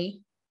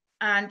company,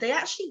 and they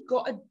actually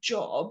got a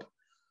job,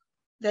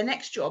 their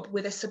next job,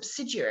 with a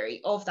subsidiary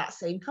of that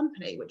same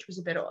company, which was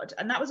a bit odd.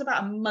 And that was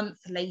about a month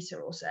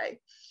later or so.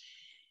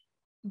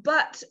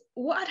 But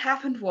what had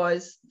happened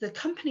was the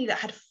company that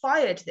had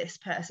fired this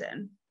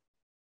person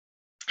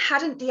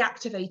hadn't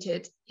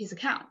deactivated his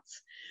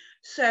accounts.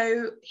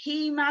 So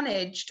he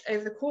managed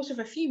over the course of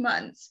a few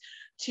months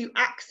to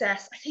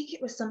access, I think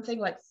it was something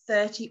like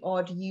 30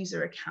 odd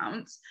user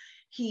accounts.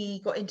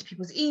 He got into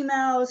people's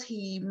emails.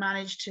 He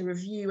managed to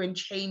review and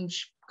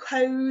change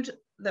code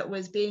that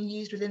was being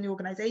used within the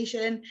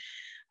organization,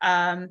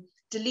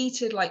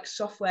 deleted like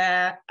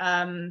software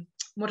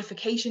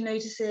modification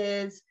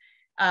notices,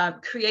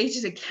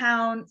 created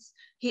accounts.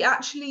 He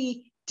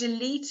actually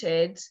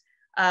deleted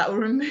or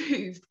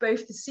removed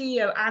both the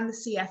CEO and the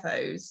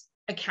CFO's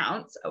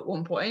accounts at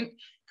one point,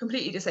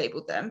 completely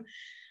disabled them.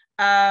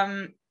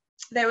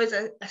 There was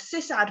a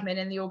sysadmin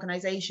in the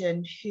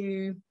organization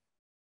who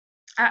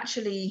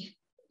actually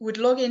would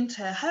log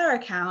into her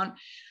account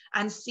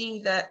and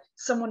see that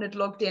someone had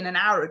logged in an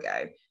hour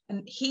ago,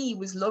 and he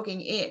was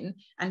logging in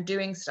and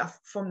doing stuff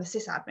from the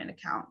sysadmin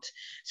account.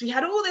 So he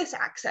had all this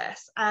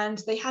access,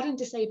 and they hadn't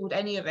disabled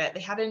any of it.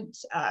 They hadn't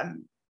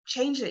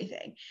changed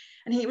anything.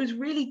 And he was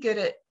really good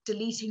at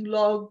deleting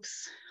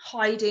logs,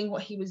 hiding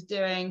what he was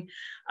doing,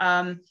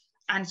 and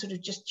sort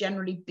of just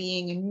generally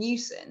being a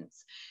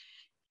nuisance.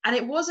 And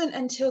it wasn't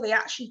until they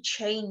actually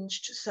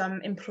changed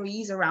some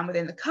employees around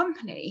within the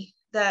company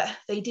that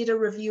they did a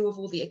review of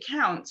all the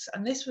accounts,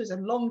 and this was a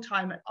long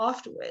time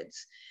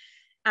afterwards,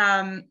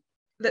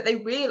 that they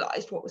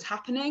realized what was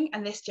happening.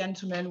 And this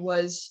gentleman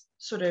was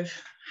sort of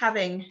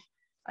having,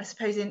 I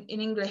suppose in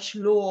English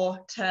law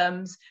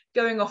terms,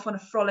 going off on a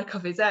frolic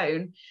of his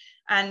own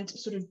and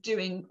sort of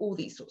doing all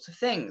these sorts of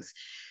things.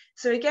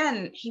 So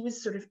again, he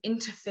was sort of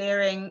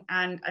interfering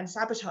and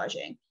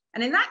sabotaging.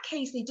 And in that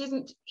case, he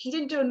didn't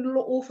do an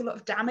awful lot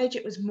of damage.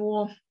 It was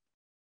more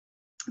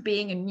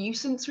being a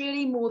nuisance,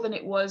 really, more than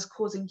it was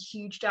causing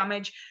huge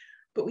damage.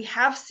 But we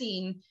have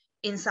seen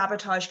in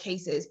sabotage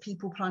cases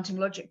people planting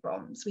logic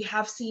bombs. We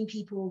have seen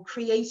people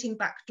creating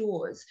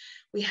backdoors.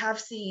 We have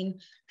seen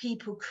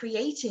people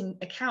creating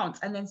accounts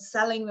and then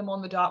selling them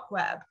on the dark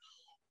web,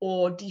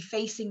 or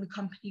defacing the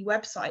company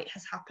website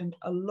has happened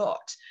a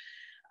lot.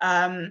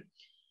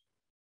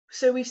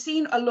 So we've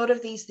seen a lot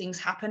of these things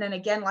happen. And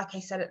again, like I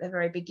said at the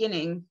very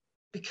beginning,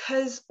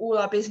 because all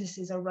our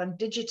businesses are run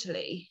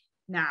digitally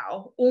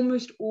now,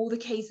 almost all the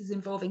cases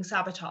involving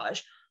sabotage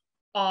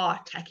are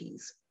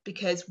techies,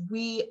 because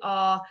we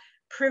are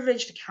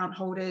privileged account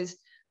holders.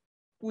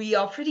 We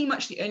are pretty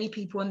much the only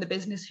people in the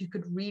business who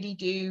could really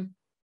do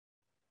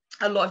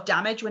a lot of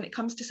damage when it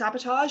comes to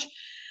sabotage.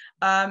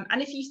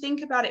 And if you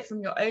think about it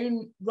from your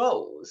own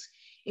roles,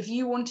 if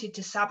you wanted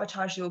to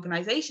sabotage the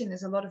organization,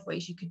 there's a lot of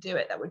ways you could do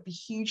it that would be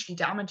hugely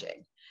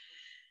damaging.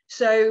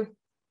 So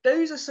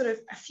those are sort of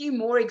a few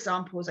more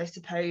examples, I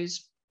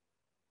suppose,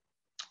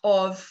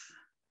 of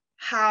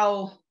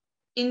how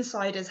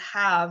insiders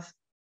have,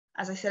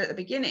 as I said at the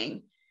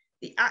beginning,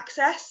 the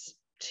access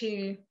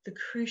to the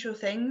crucial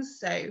things.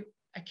 So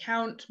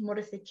account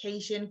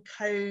modification,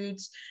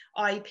 codes,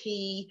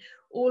 IP,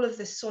 all of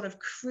the sort of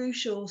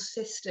crucial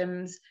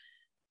systems,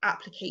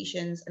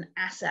 applications and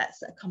assets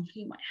that a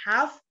company might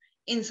have.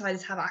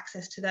 Insiders have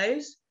access to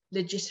those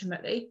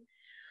legitimately.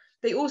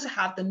 They also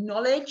have the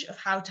knowledge of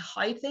how to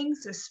hide things,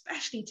 so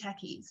especially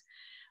techies,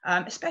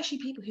 especially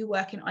people who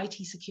work in IT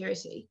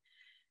security.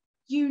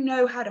 You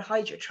know how to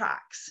hide your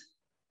tracks.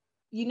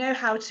 You know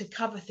how to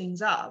cover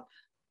things up.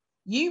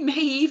 You may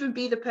even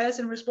be the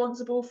person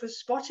responsible for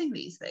spotting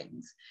these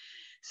things.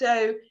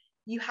 So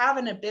you have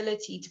an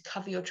ability to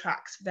cover your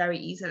tracks very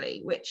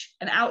easily, which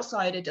an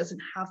outsider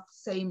doesn't have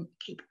the same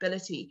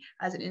capability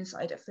as an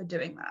insider for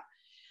doing that.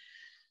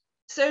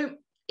 So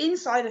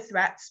insider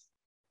threats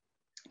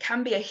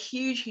can be a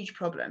huge, huge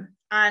problem.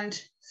 And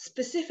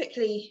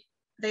specifically,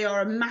 they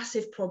are a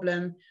massive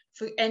problem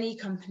for any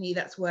company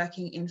that's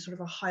working in sort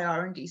of a high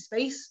R&D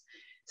space.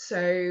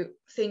 So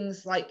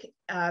things like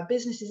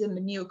businesses in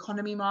the new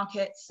economy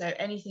markets, so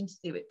anything to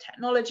do with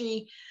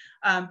technology,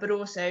 but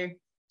also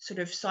sort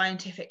of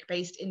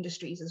scientific-based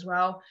industries as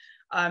well,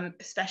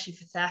 especially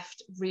for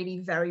theft, really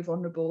very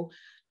vulnerable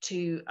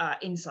to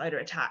insider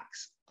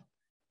attacks.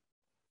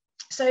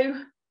 So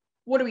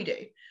what do we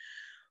do?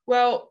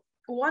 Well,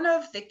 one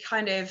of the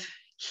kind of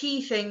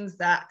key things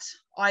that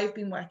I've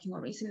been working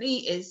on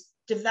recently is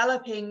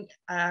developing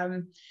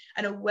an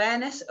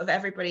awareness of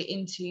everybody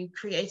into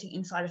creating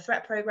insider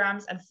threat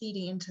programs and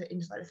feeding into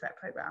insider threat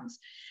programs.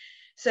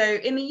 So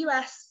in the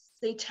US,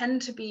 they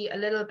tend to be a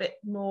little bit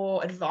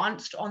more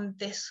advanced on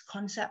this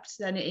concept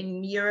than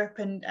in Europe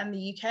and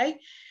the UK.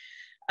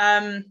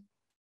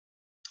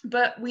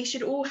 But we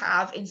should all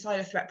have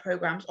insider threat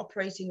programs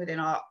operating within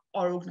our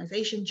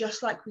organization,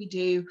 just like we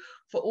do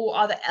for all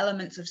other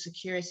elements of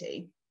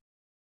security.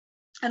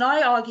 And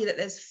I argue that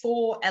there's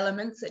 4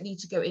 elements that need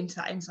to go into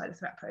that insider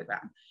threat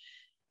program.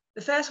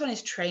 The first one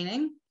is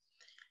training.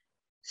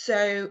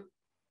 So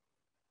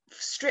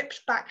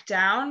stripped back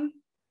down,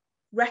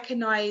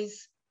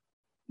 recognize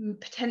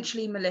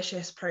potentially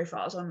malicious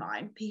profiles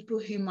online, people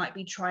who might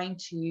be trying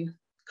to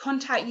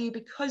contact you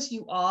because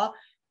you are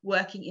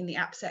working in the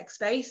AppSec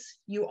space.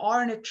 You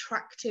are an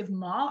attractive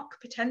mark,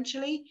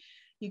 potentially.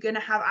 You're going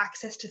to have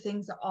access to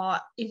things that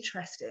are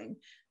interesting,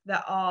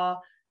 that are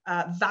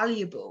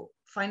valuable,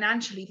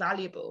 financially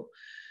valuable.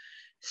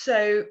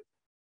 So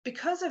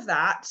because of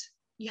that,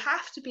 you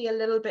have to be a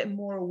little bit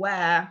more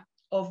aware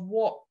of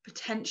what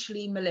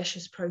potentially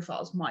malicious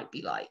profiles might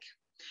be like.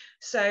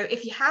 So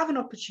if you have an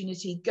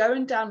opportunity, go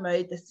and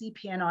download the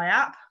CPNI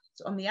app.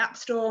 It's on the App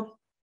Store,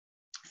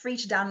 free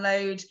to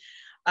download,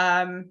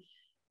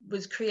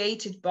 was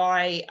created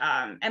by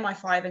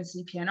MI5 and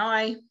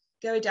CPNI.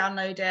 Go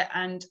download it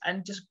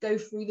and just go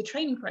through the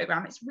training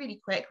program. It's really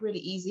quick, really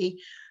easy.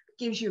 It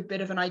gives you a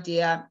bit of an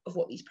idea of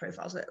what these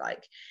profiles look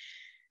like.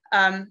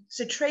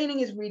 So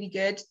training is really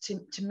good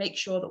to make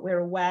sure that we're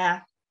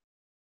aware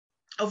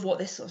of what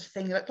this sort of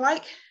thing look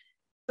like.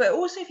 But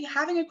also if you're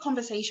having a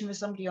conversation with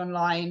somebody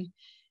online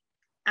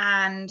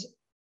and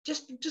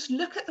just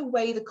look at the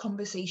way the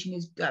conversation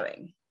is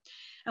going.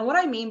 And what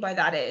I mean by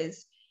that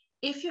is,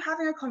 if you're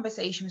having a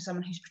conversation with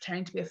someone who's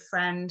pretending to be a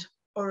friend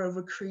or a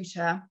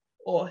recruiter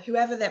or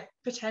whoever they're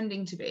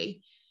pretending to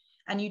be,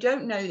 and you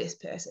don't know this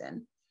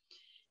person,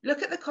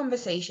 look at the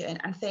conversation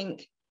and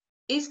think,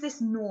 is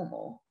this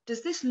normal?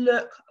 Does this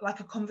look like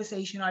a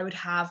conversation I would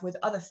have with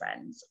other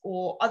friends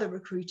or other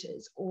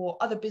recruiters or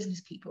other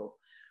business people?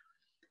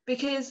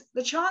 Because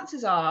the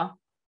chances are,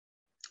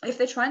 if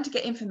they're trying to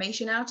get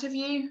information out of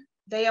you,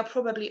 they are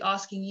probably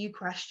asking you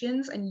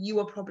questions and you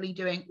are probably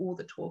doing all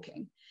the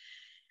talking.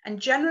 And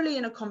generally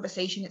in a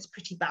conversation, it's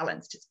pretty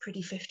balanced. It's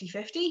pretty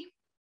 50-50.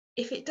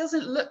 If it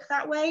doesn't look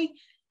that way,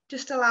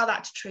 just allow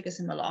that to trigger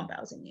some alarm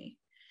bells in you.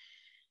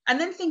 And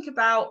then think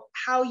about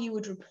how you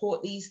would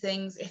report these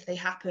things if they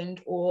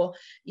happened, or,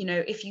 you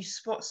know, if you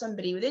spot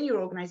somebody within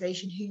your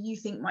organization who you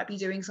think might be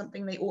doing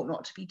something they ought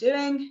not to be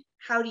doing,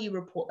 how do you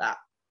report that?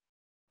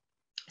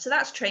 So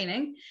that's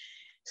training.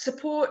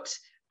 Support.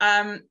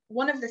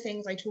 One of the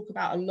things I talk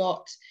about a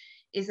lot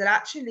is that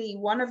actually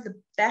one of the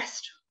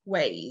best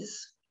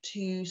ways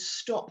to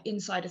stop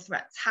insider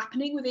threats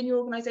happening within your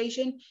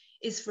organization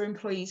is for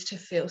employees to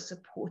feel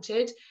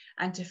supported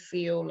and to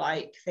feel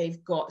like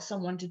they've got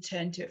someone to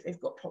turn to if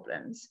they've got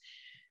problems.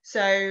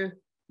 So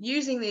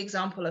using the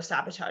example of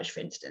sabotage, for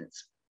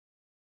instance,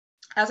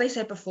 as I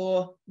said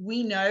before,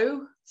 we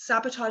know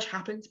sabotage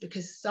happens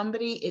because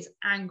somebody is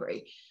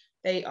angry.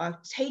 They are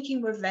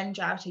taking revenge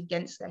out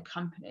against their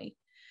company.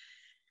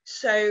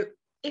 So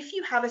if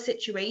you have a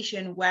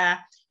situation where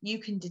you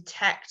can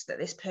detect that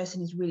this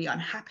person is really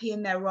unhappy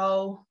in their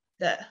role,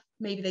 that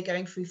maybe they're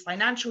going through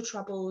financial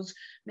troubles,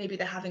 maybe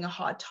they're having a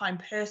hard time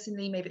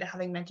personally, maybe they're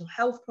having mental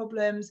health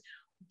problems,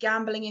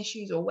 gambling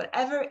issues, or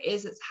whatever it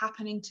is that's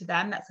happening to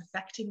them that's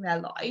affecting their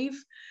life,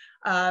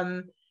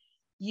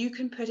 you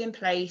can put in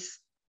place,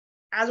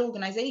 as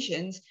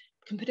organizations,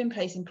 can put in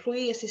place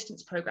employee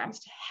assistance programs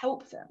to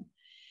help them,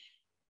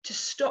 to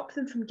stop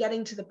them from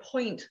getting to the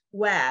point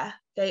where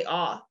they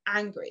are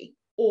angry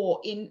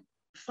or in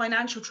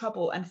financial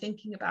trouble and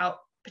thinking about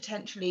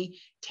potentially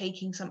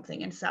taking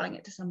something and selling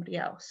it to somebody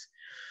else.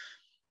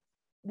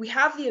 We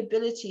have the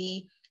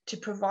ability to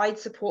provide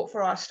support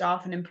for our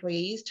staff and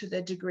employees to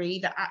the degree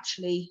that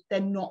actually they're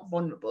not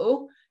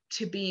vulnerable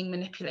to being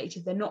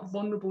manipulated. They're not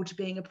vulnerable to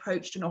being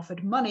approached and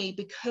offered money,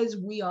 because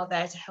we are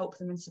there to help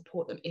them and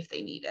support them if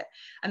they need it.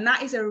 And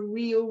that is a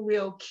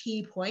real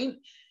key point.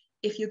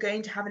 If you're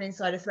going to have an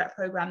insider threat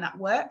program that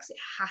works, it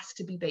has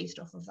to be based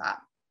off of that.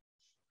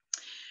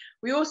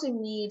 We also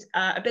need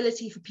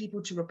ability for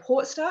people to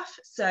report stuff.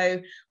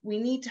 So we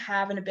need to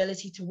have an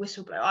ability to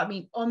whistleblow. I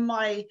mean, on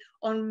my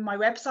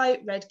website,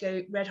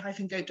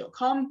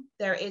 red-goat.com,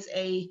 there is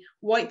a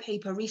white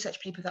paper,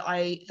 research paper that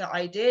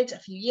I did a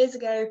few years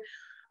ago,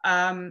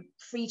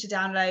 free to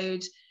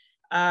download.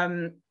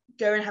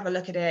 Go and have a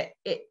look at it.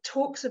 It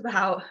talks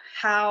about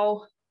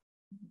how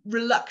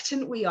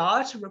reluctant we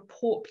are to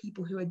report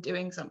people who are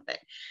doing something.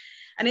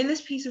 And in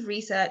this piece of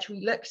research,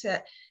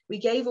 we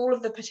gave all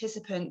of the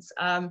participants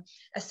a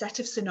set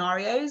of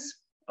scenarios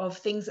of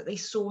things that they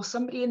saw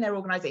somebody in their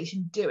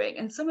organization doing.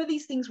 And some of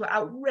these things were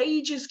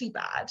outrageously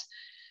bad.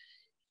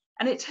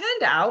 And it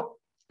turned out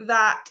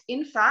that,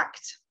 in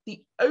fact,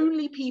 the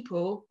only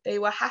people they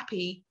were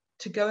happy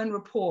to go and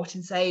report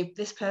and say,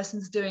 this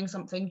person's doing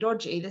something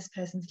dodgy, this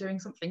person's doing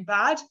something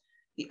bad,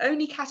 the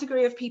only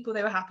category of people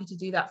they were happy to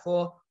do that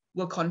for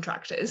were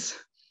contractors.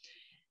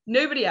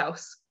 Nobody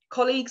else.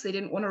 Colleagues, they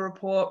didn't want to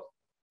report.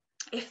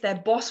 If their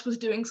boss was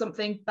doing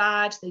something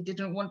bad, they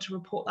didn't want to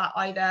report that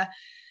either.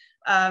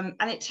 And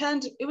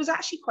it was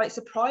actually quite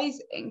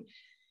surprising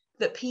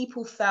that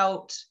people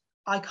felt,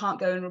 I can't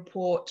go and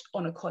report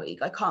on a colleague.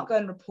 I can't go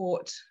and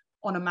report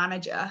on a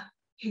manager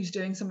who's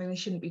doing something they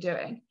shouldn't be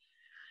doing.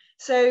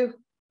 So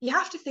you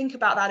have to think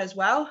about that as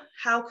well.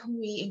 How can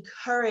we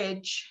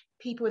encourage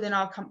people within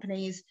our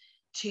companies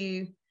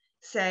to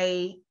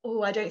say,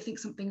 oh, I don't think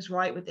something's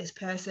right with this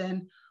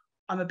person.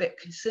 I'm a bit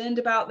concerned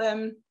about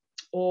them,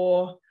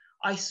 or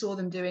I saw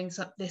them doing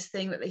this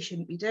thing that they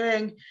shouldn't be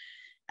doing.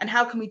 And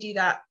how can we do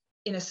that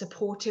in a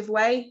supportive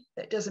way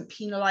that doesn't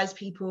penalize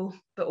people,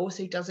 but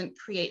also doesn't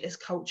create this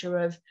culture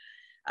of,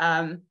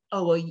 oh,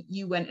 well,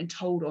 you went and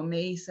told on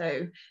me,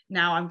 so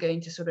now I'm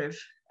going to sort of,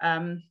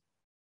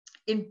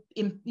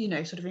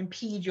 sort of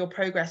impede your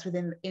progress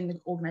within the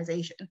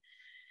organization.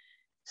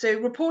 So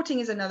reporting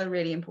is another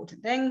really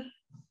important thing.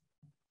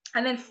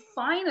 And then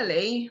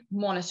finally,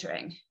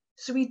 monitoring.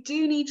 So we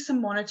do need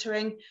some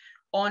monitoring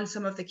on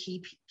some of the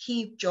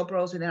key job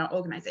roles within our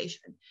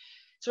organization.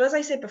 So as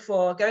I said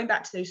before, going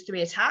back to those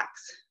 3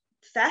 attacks,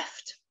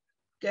 theft,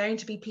 going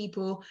to be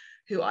people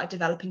who are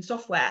developing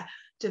software,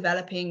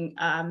 developing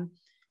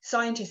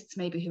scientists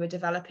maybe who are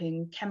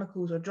developing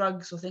chemicals or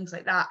drugs or things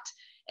like that,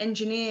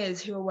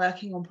 engineers who are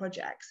working on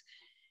projects.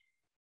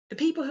 The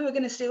people who are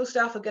going to steal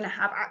stuff are going to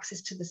have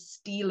access to the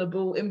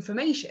stealable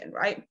information,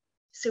 right?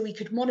 So we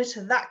could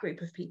monitor that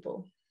group of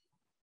people.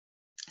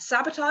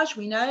 Sabotage,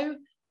 we know,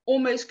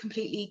 almost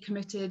completely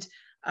committed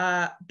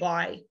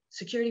by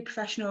security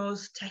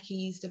professionals,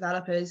 techies,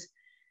 developers.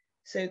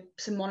 So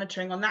some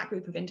monitoring on that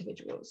group of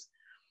individuals.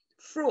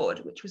 Fraud,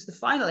 which was the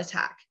final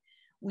attack,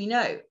 we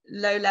know,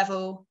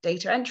 low-level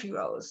data entry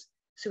roles.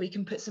 So we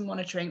can put some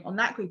monitoring on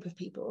that group of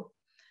people.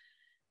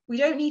 We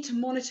don't need to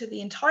monitor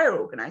the entire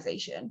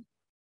organization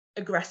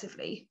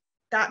aggressively.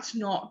 That's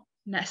not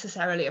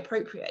necessarily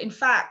appropriate. In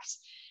fact,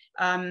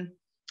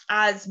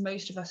 as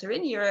most of us are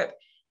in Europe,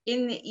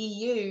 in the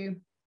EU,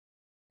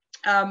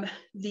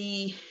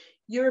 the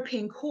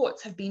European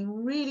courts have been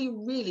really,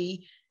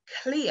 really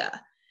clear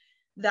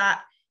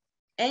that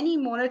any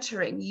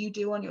monitoring you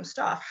do on your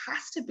staff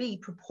has to be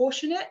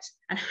proportionate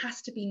and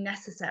has to be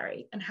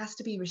necessary and has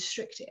to be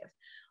restrictive.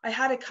 I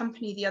had a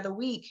company the other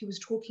week who was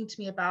talking to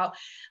me about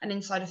an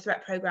insider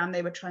threat program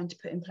they were trying to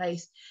put in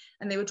place,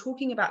 and they were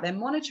talking about their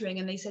monitoring,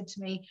 and they said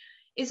to me,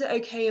 is it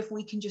okay if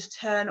we can just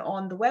turn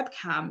on the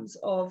webcams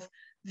of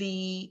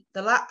the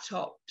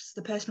laptops,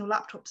 the personal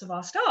laptops of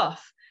our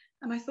staff?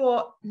 And I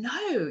thought,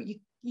 no,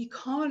 you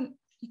can't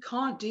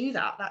do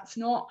that.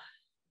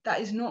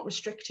 That is not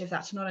restrictive.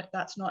 That's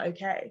not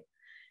okay.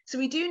 So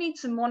we do need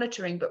some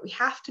monitoring, but we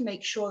have to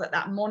make sure that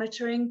that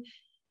monitoring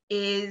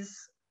is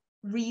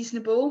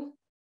reasonable.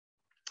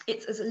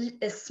 It's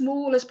as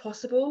small as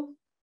possible.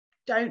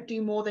 Don't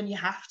do more than you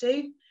have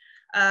to.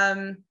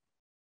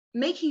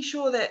 Making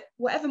sure that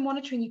whatever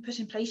monitoring you put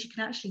in place, you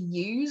can actually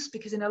use,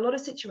 because in a lot of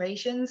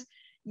situations,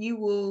 you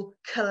will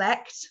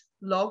collect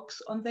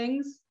logs on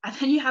things and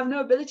then you have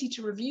no ability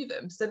to review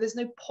them. So there's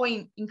no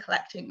point in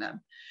collecting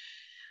them.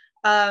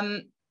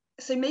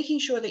 So making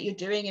sure that you're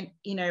doing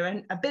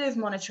a bit of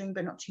monitoring,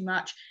 but not too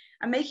much,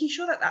 and making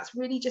sure that that's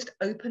really just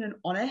open and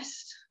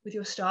honest with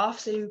your staff.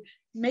 So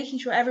making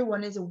sure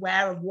everyone is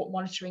aware of what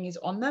monitoring is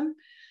on them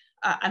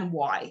and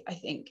why, I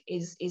think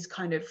is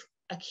kind of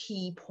a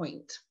key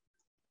point.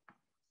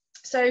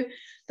 So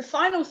the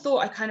final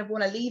thought I kind of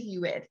want to leave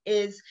you with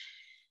is,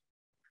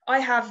 I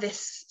have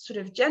this sort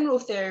of general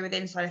theory with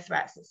insider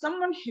threats that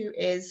someone who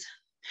is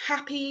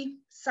happy,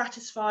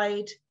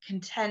 satisfied,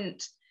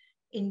 content,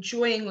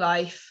 enjoying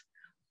life,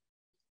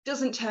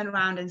 doesn't turn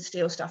around and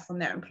steal stuff from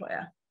their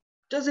employer,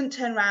 doesn't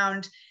turn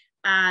around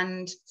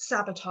and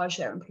sabotage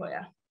their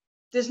employer.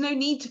 There's no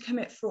need to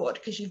commit fraud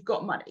because you've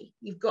got money,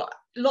 you've got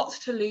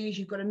lots to lose,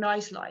 you've got a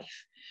nice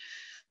life.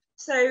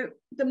 So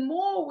the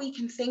more we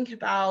can think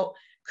about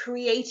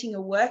creating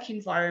a work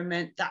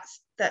environment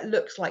that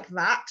looks like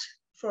that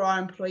for our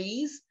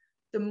employees,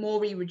 the more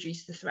we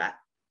reduce the threat.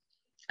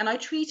 And I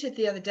tweeted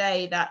the other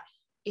day that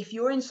if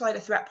your insider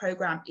threat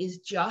program is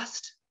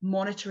just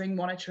monitoring,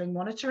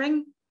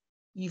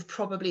 you've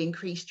probably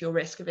increased your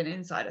risk of an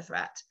insider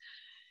threat.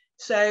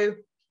 So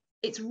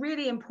it's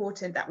really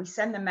important that we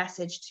send the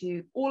message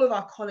to all of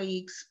our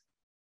colleagues,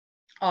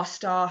 our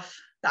staff,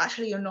 that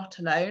actually you're not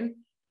alone.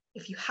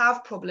 If you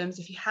have problems,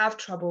 if you have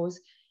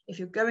troubles, if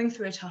you're going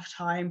through a tough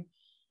time,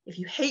 if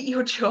you hate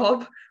your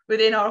job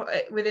within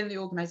the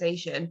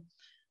organization,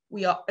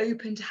 we are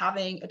open to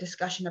having a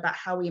discussion about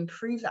how we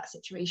improve that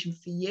situation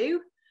for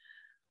you.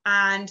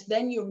 And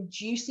then you're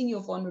reducing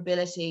your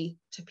vulnerability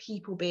to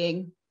people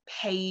being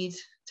paid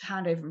to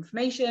hand over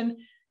information.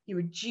 You're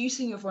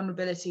reducing your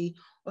vulnerability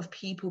of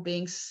people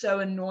being so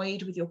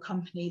annoyed with your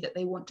company that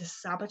they want to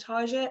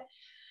sabotage it.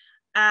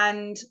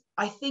 And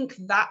I think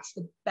that's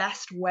the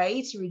best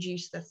way to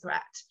reduce the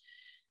threat.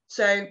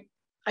 So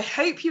I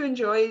hope you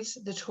enjoyed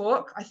the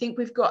talk. I think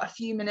we've got a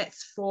few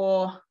minutes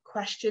for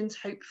questions,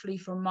 hopefully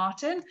from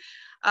Martin.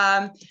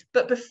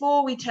 But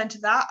before we turn to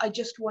that, I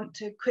just want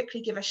to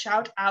quickly give a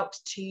shout out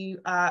to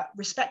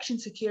Respect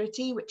and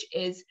Security, which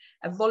is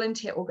a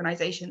volunteer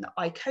organization that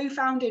I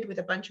co-founded with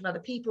a bunch of other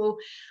people.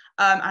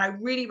 And I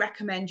really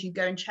recommend you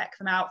go and check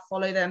them out,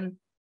 follow them,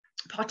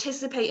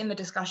 participate in the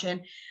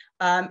discussion.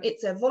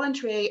 It's a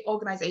voluntary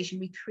organization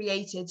we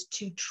created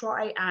to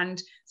try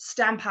and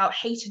stamp out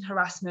hate and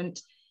harassment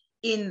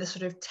in the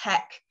sort of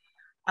tech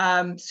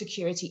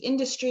security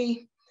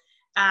industry.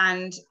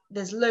 And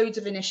there's loads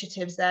of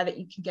initiatives there that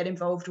you can get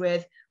involved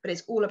with, but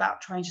it's all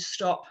about trying to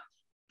stop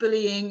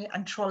bullying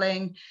and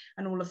trolling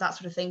and all of that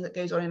sort of thing that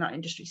goes on in our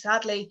industry,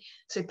 sadly.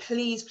 So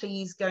please,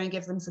 please go and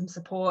give them some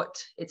support.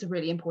 It's a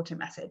really important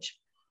message.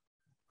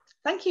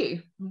 Thank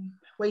you. I'm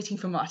waiting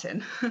for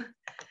Martin.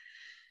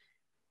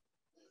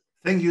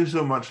 Thank you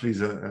so much,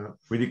 Lisa.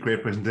 Really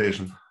great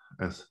presentation,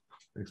 as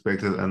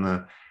expected.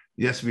 And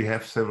yes, we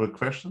have several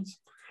questions.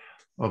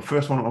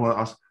 First one, I want to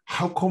ask,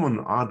 how common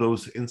are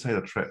those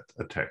insider threat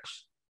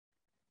attacks?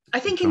 I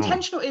think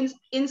intentional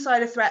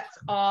insider threats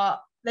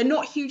they're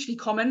not hugely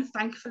common,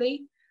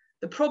 thankfully.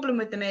 The problem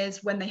with them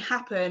is when they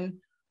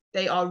happen,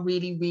 they are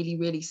really, really,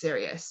 really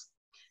serious.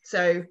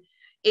 So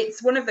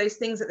it's one of those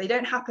things that they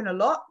don't happen a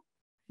lot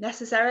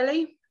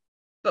necessarily,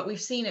 but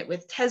we've seen it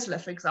with Tesla,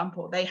 for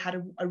example. They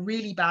had a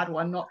really bad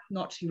one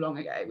not too long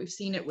ago. We've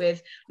seen it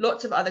with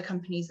lots of other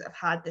companies that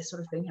have had this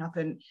sort of thing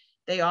happen.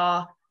 They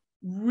are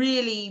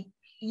usually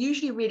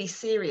really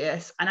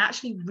serious and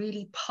actually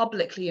really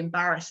publicly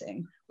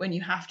embarrassing when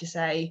you have to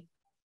say,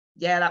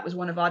 yeah, that was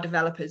one of our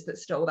developers that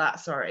stole that,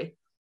 sorry.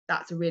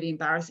 That's a really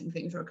embarrassing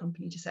thing for a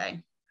company to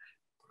say.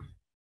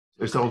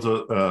 Is there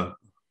also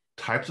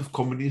types of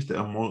companies that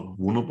are more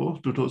vulnerable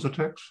to those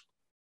attacks?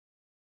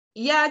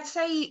 Yeah, I'd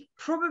say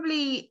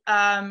probably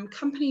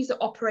companies that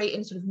operate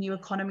in sort of new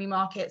economy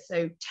markets.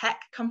 So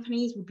tech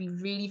companies would be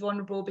really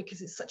vulnerable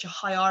because it's such a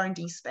high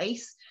R&D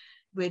space.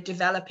 We're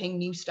developing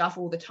new stuff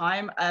all the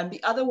time.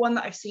 The other one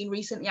that I've seen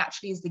recently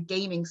actually is the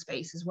gaming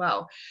space as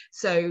well.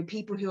 So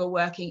people who are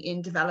working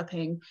in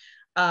developing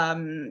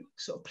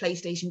sort of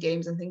PlayStation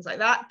games and things like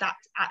that,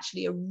 that's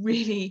actually a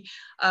really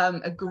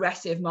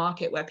aggressive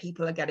market where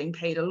people are getting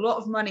paid a lot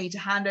of money to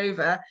hand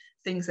over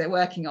things they're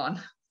working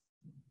on.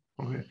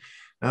 Okay.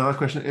 Another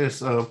question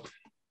is,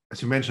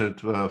 as you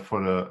mentioned,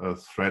 for the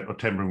threat or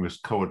tampering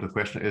with code, the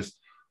question is,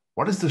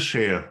 what is the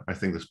share, I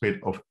think, the split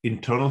of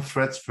internal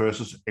threats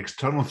versus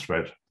external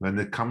threat when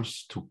it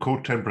comes to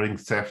code tampering,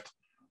 theft?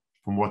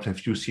 From what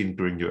have you seen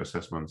during your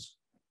assessments?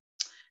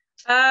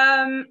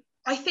 I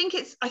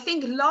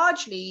think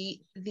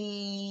largely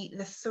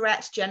the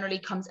threat generally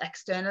comes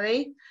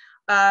externally.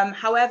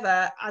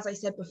 However, as I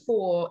said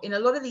before, in a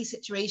lot of these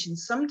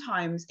situations,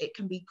 sometimes it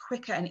can be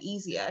quicker and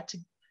easier to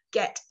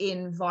get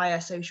in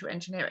via social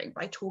engineering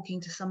by talking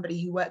to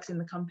somebody who works in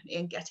the company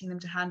and getting them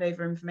to hand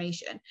over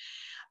information.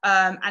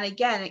 And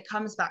again, it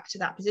comes back to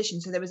that position.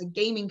 So there was a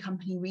gaming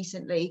company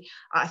recently,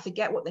 I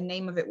forget what the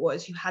name of it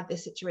was, who had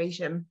this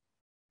situation.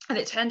 And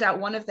it turned out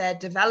one of their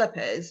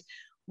developers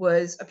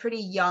was a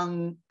pretty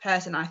young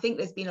person. I think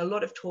there's been a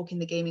lot of talk in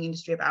the gaming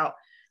industry about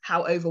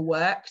how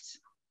overworked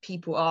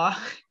people are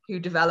who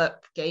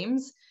develop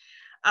games.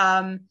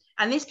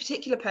 And this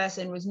particular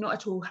person was not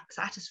at all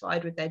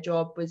satisfied with their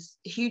job, was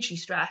hugely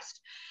stressed.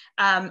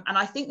 And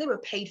I think they were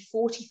paid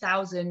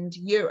 40,000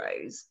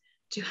 euros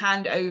to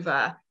hand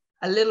over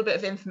a little bit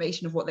of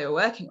information of what they were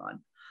working on.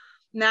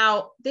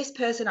 Now, this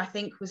person, I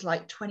think, was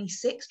like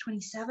 26,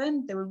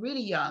 27. They were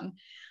really young.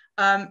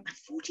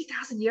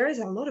 40,000 euros is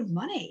a lot of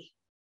money.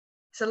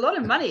 It's a lot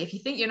of money if you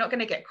think you're not going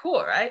to get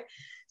caught, right?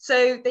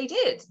 So they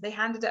did. They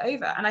handed it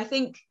over. And I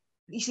think,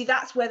 you see,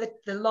 that's where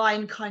the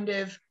line kind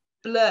of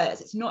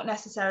blurs. It's not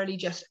necessarily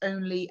just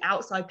only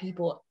outside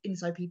people,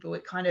 inside people.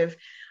 It kind of,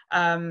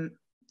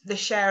 the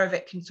share of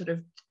it can sort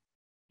of,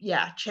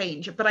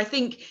 change. But I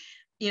think,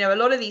 a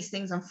lot of these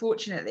things,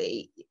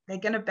 unfortunately, they're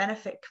going to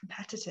benefit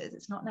competitors.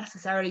 It's not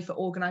necessarily for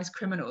organized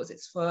criminals.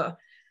 It's for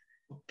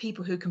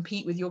people who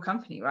compete with your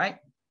company, right?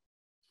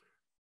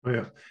 Oh,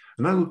 yeah.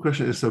 Another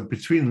question is,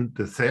 between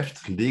the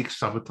theft, leak,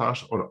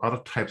 sabotage, or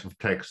other types of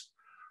attacks,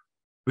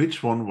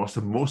 which one was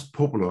the most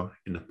popular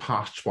in the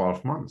past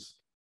 12 months?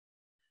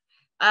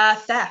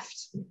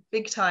 Theft,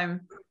 big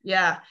time.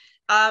 Yeah.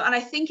 And I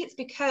think it's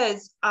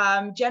because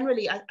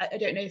generally, I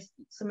don't know if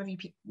some of you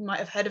might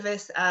have heard of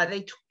this,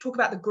 they talk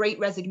about the great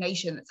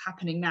resignation that's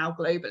happening now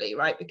globally,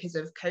 right? Because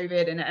of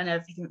COVID and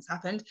everything that's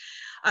happened.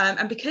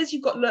 And because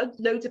you've got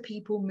loads of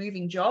people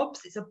moving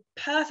jobs, it's a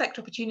perfect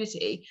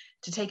opportunity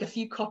to take a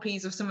few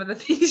copies of some of the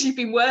things you've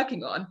been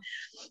working on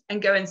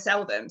and go and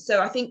sell them.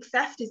 So I think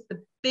theft is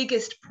the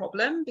biggest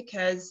problem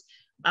because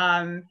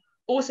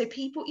also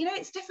people,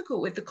 it's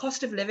difficult with the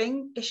cost of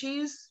living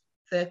issues,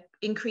 the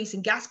increase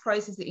in gas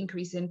prices, the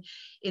increase in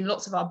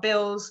lots of our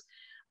bills.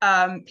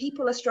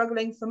 People are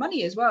struggling for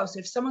money as well. So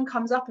if someone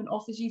comes up and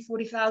offers you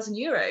 40,000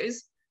 euros,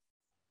 it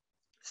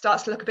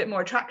starts to look a bit more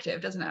attractive,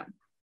 doesn't it?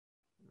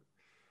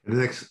 The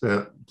next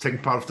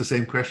second part of the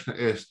same question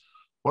is,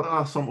 what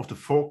are some of the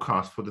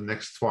forecasts for the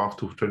next 12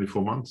 to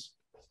 24 months?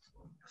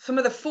 Some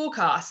of the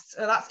forecasts,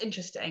 that's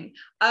interesting.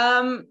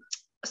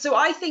 So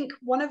I think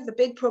one of the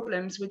big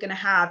problems we're going to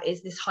have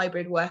is this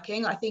hybrid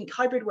working. I think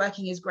hybrid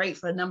working is great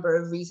for a number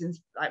of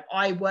reasons. Like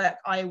I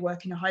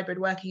work in a hybrid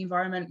working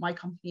environment. My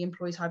company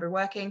employs hybrid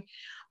working.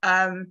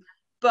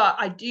 But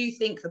I do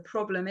think the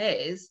problem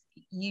is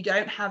you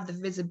don't have the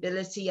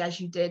visibility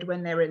as you did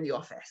when they were in the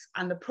office.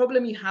 And the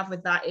problem you have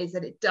with that is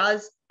that it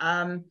does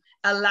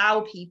allow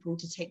people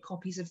to take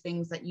copies of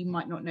things that you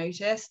might not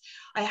notice.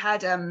 I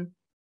had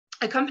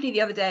a company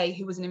the other day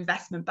who was an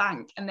investment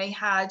bank, and they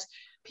had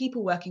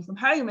people working from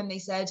home, and they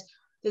said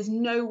there's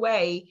no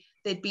way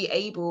they'd be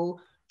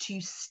able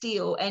to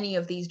steal any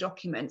of these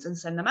documents and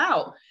send them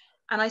out.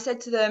 And I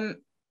said to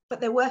them, but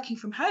they're working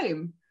from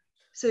home,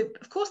 so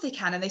of course they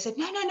can. And they said,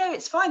 no,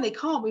 it's fine, they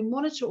can't, we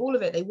monitor all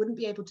of it, they wouldn't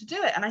be able to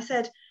do it. And I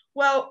said,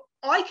 well,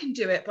 I can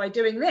do it by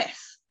doing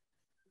this.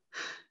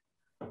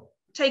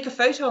 Take a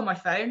photo on my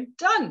phone,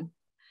 done.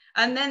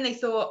 And then they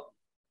thought,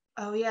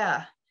 oh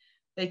yeah,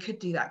 they could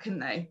do that, couldn't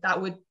they?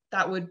 That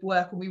would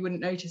work and we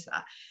wouldn't notice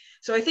that.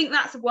 So I think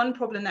that's one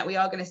problem that we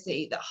are going to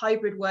see, that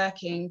hybrid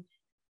working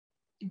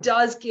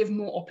does give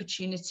more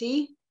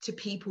opportunity to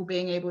people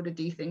being able to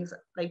do things that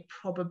they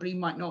probably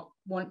might not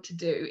want to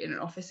do in an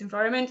office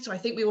environment. So I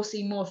think we will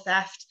see more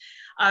theft.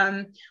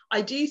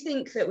 I do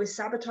think that with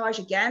sabotage,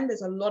 again,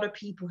 there's a lot of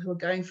people who are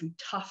going through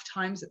tough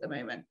times at the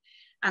moment.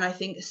 And I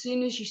think as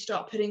soon as you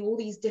start putting all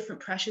these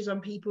different pressures on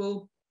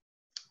people,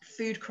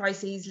 food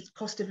crises,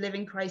 cost of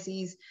living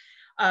crises,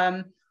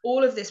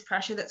 all of this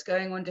pressure that's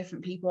going on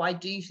different people, I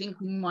do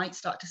think we might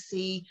start to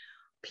see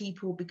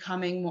people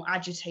becoming more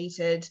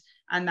agitated,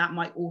 and that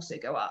might also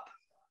go up.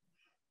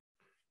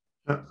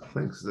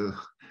 Thanks.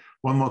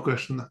 One more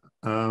question.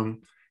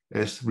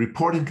 As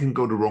reporting can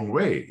go the wrong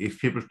way if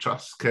people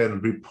just can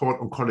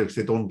report on colleagues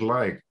they don't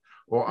like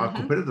or are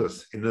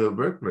competitors in the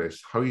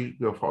workplace. How you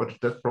avoid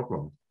that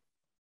problem?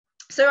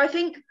 So I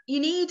think you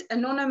need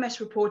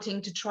anonymous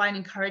reporting to try and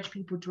encourage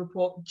people to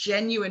report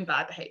genuine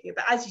bad behavior.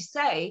 But as you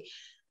say,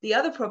 the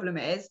other problem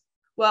is,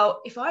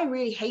 well, if I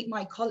really hate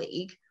my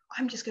colleague,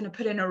 I'm just going to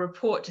put in a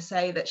report to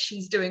say that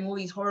she's doing all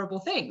these horrible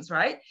things,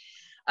 right?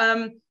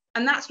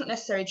 And that's not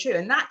necessarily true.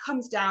 And that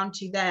comes down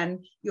to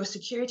then your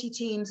security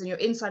teams and your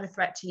insider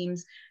threat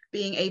teams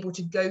being able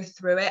to go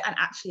through it and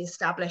actually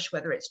establish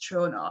whether it's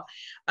true or not.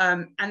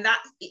 And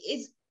that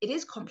it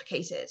is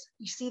complicated.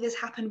 You see this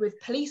happen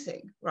with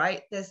policing,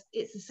 right?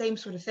 It's the same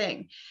sort of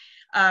thing.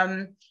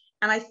 And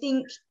I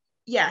think,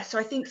 so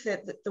I think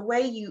that the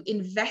way you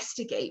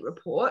investigate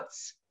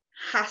reports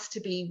has to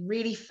be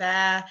really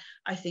fair.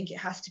 I think it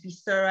has to be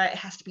thorough. It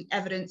has to be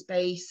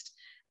evidence-based.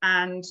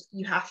 And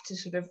you have to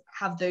sort of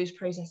have those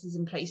processes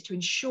in place to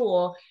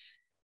ensure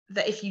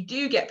that if you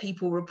do get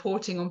people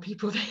reporting on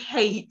people they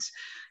hate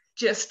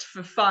just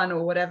for fun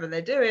or whatever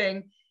they're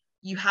doing,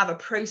 you have a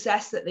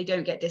process that they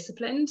don't get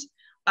disciplined.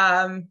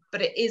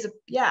 But it is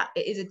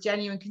a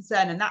genuine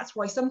concern. And that's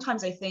why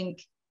sometimes I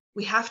think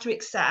we have to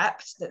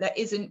accept that there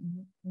isn't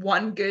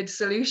one good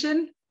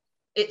solution.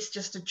 It's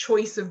just a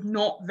choice of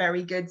not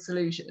very good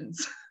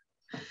solutions.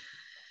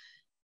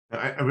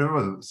 I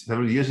remember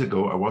several years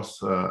ago, I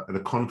was at a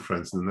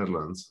conference in the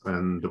Netherlands,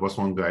 and there was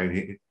one guy, and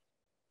he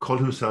called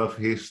himself,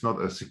 he's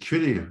not a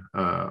security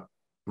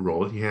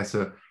role,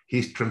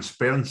 he's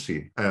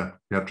transparency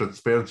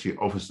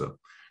officer,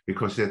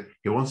 because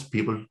he wants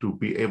people to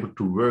be able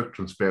to work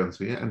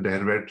transparency, and they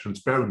had a very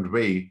transparent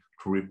way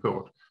to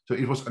report. So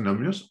it was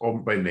anonymous or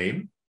by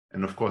name,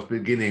 and of course,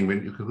 beginning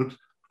when you could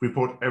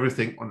report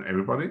everything on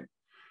everybody,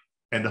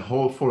 and the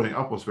whole following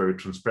up was very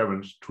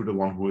transparent to the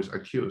one who is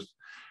accused.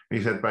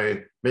 He said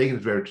by making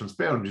it very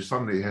transparent, you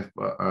suddenly have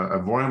an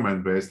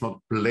environment where it's not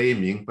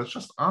blaming, but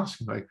just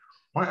asking, like,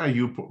 why are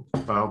you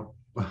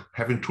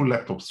having two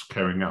laptops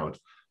carrying out?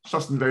 It's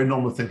just a very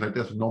normal thing like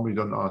this. Normally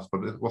don't ask,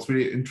 but it was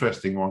really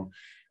interesting one.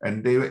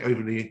 And they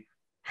really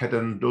had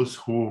those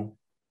who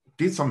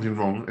did something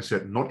wrong, I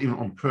said, not even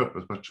on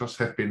purpose, but just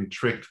have been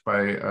tricked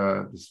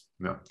by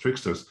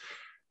tricksters,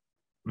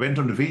 went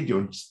on the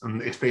video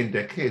and explained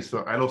their case. So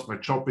I lost my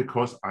job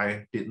because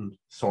I didn't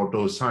saw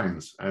those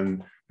signs.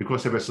 And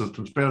because they were so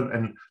transparent,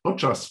 and not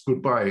just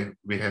goodbye,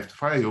 we have to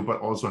fire you, but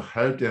also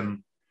help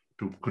them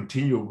to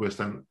continue with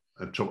them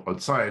a job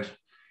outside,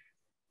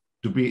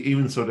 to be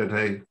even so that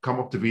they come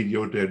up the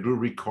video, they do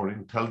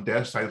recording, tell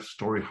their side of the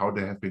story, how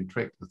they have been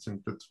tricked. I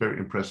think that's very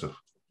impressive.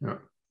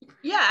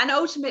 Yeah, and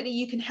ultimately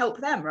you can help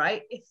them,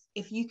 right?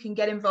 If you can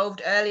get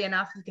involved early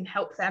enough, you can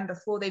help them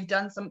before they've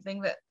done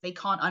something that they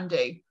can't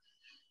undo.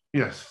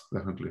 Yes,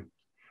 definitely.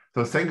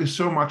 So thank you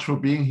so much for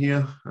being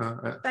here.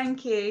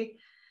 Thank you.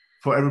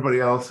 For everybody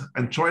else,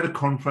 enjoy the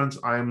conference.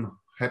 I'm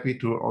happy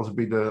to also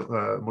be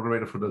the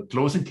moderator for the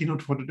closing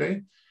keynote for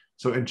today.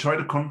 So enjoy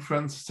the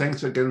conference.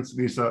 Thanks again,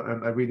 Lisa.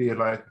 And I really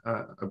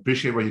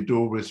appreciate what you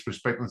do with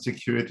respect and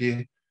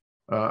security.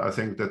 I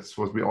think that's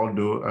what we all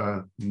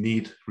do,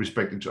 need,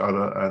 respect each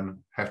other, and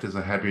have this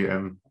a happy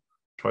and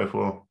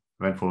joyful,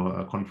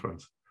 eventful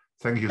conference.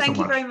 Thank you so much. Thank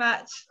you very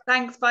much.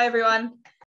 Thanks. Bye, everyone.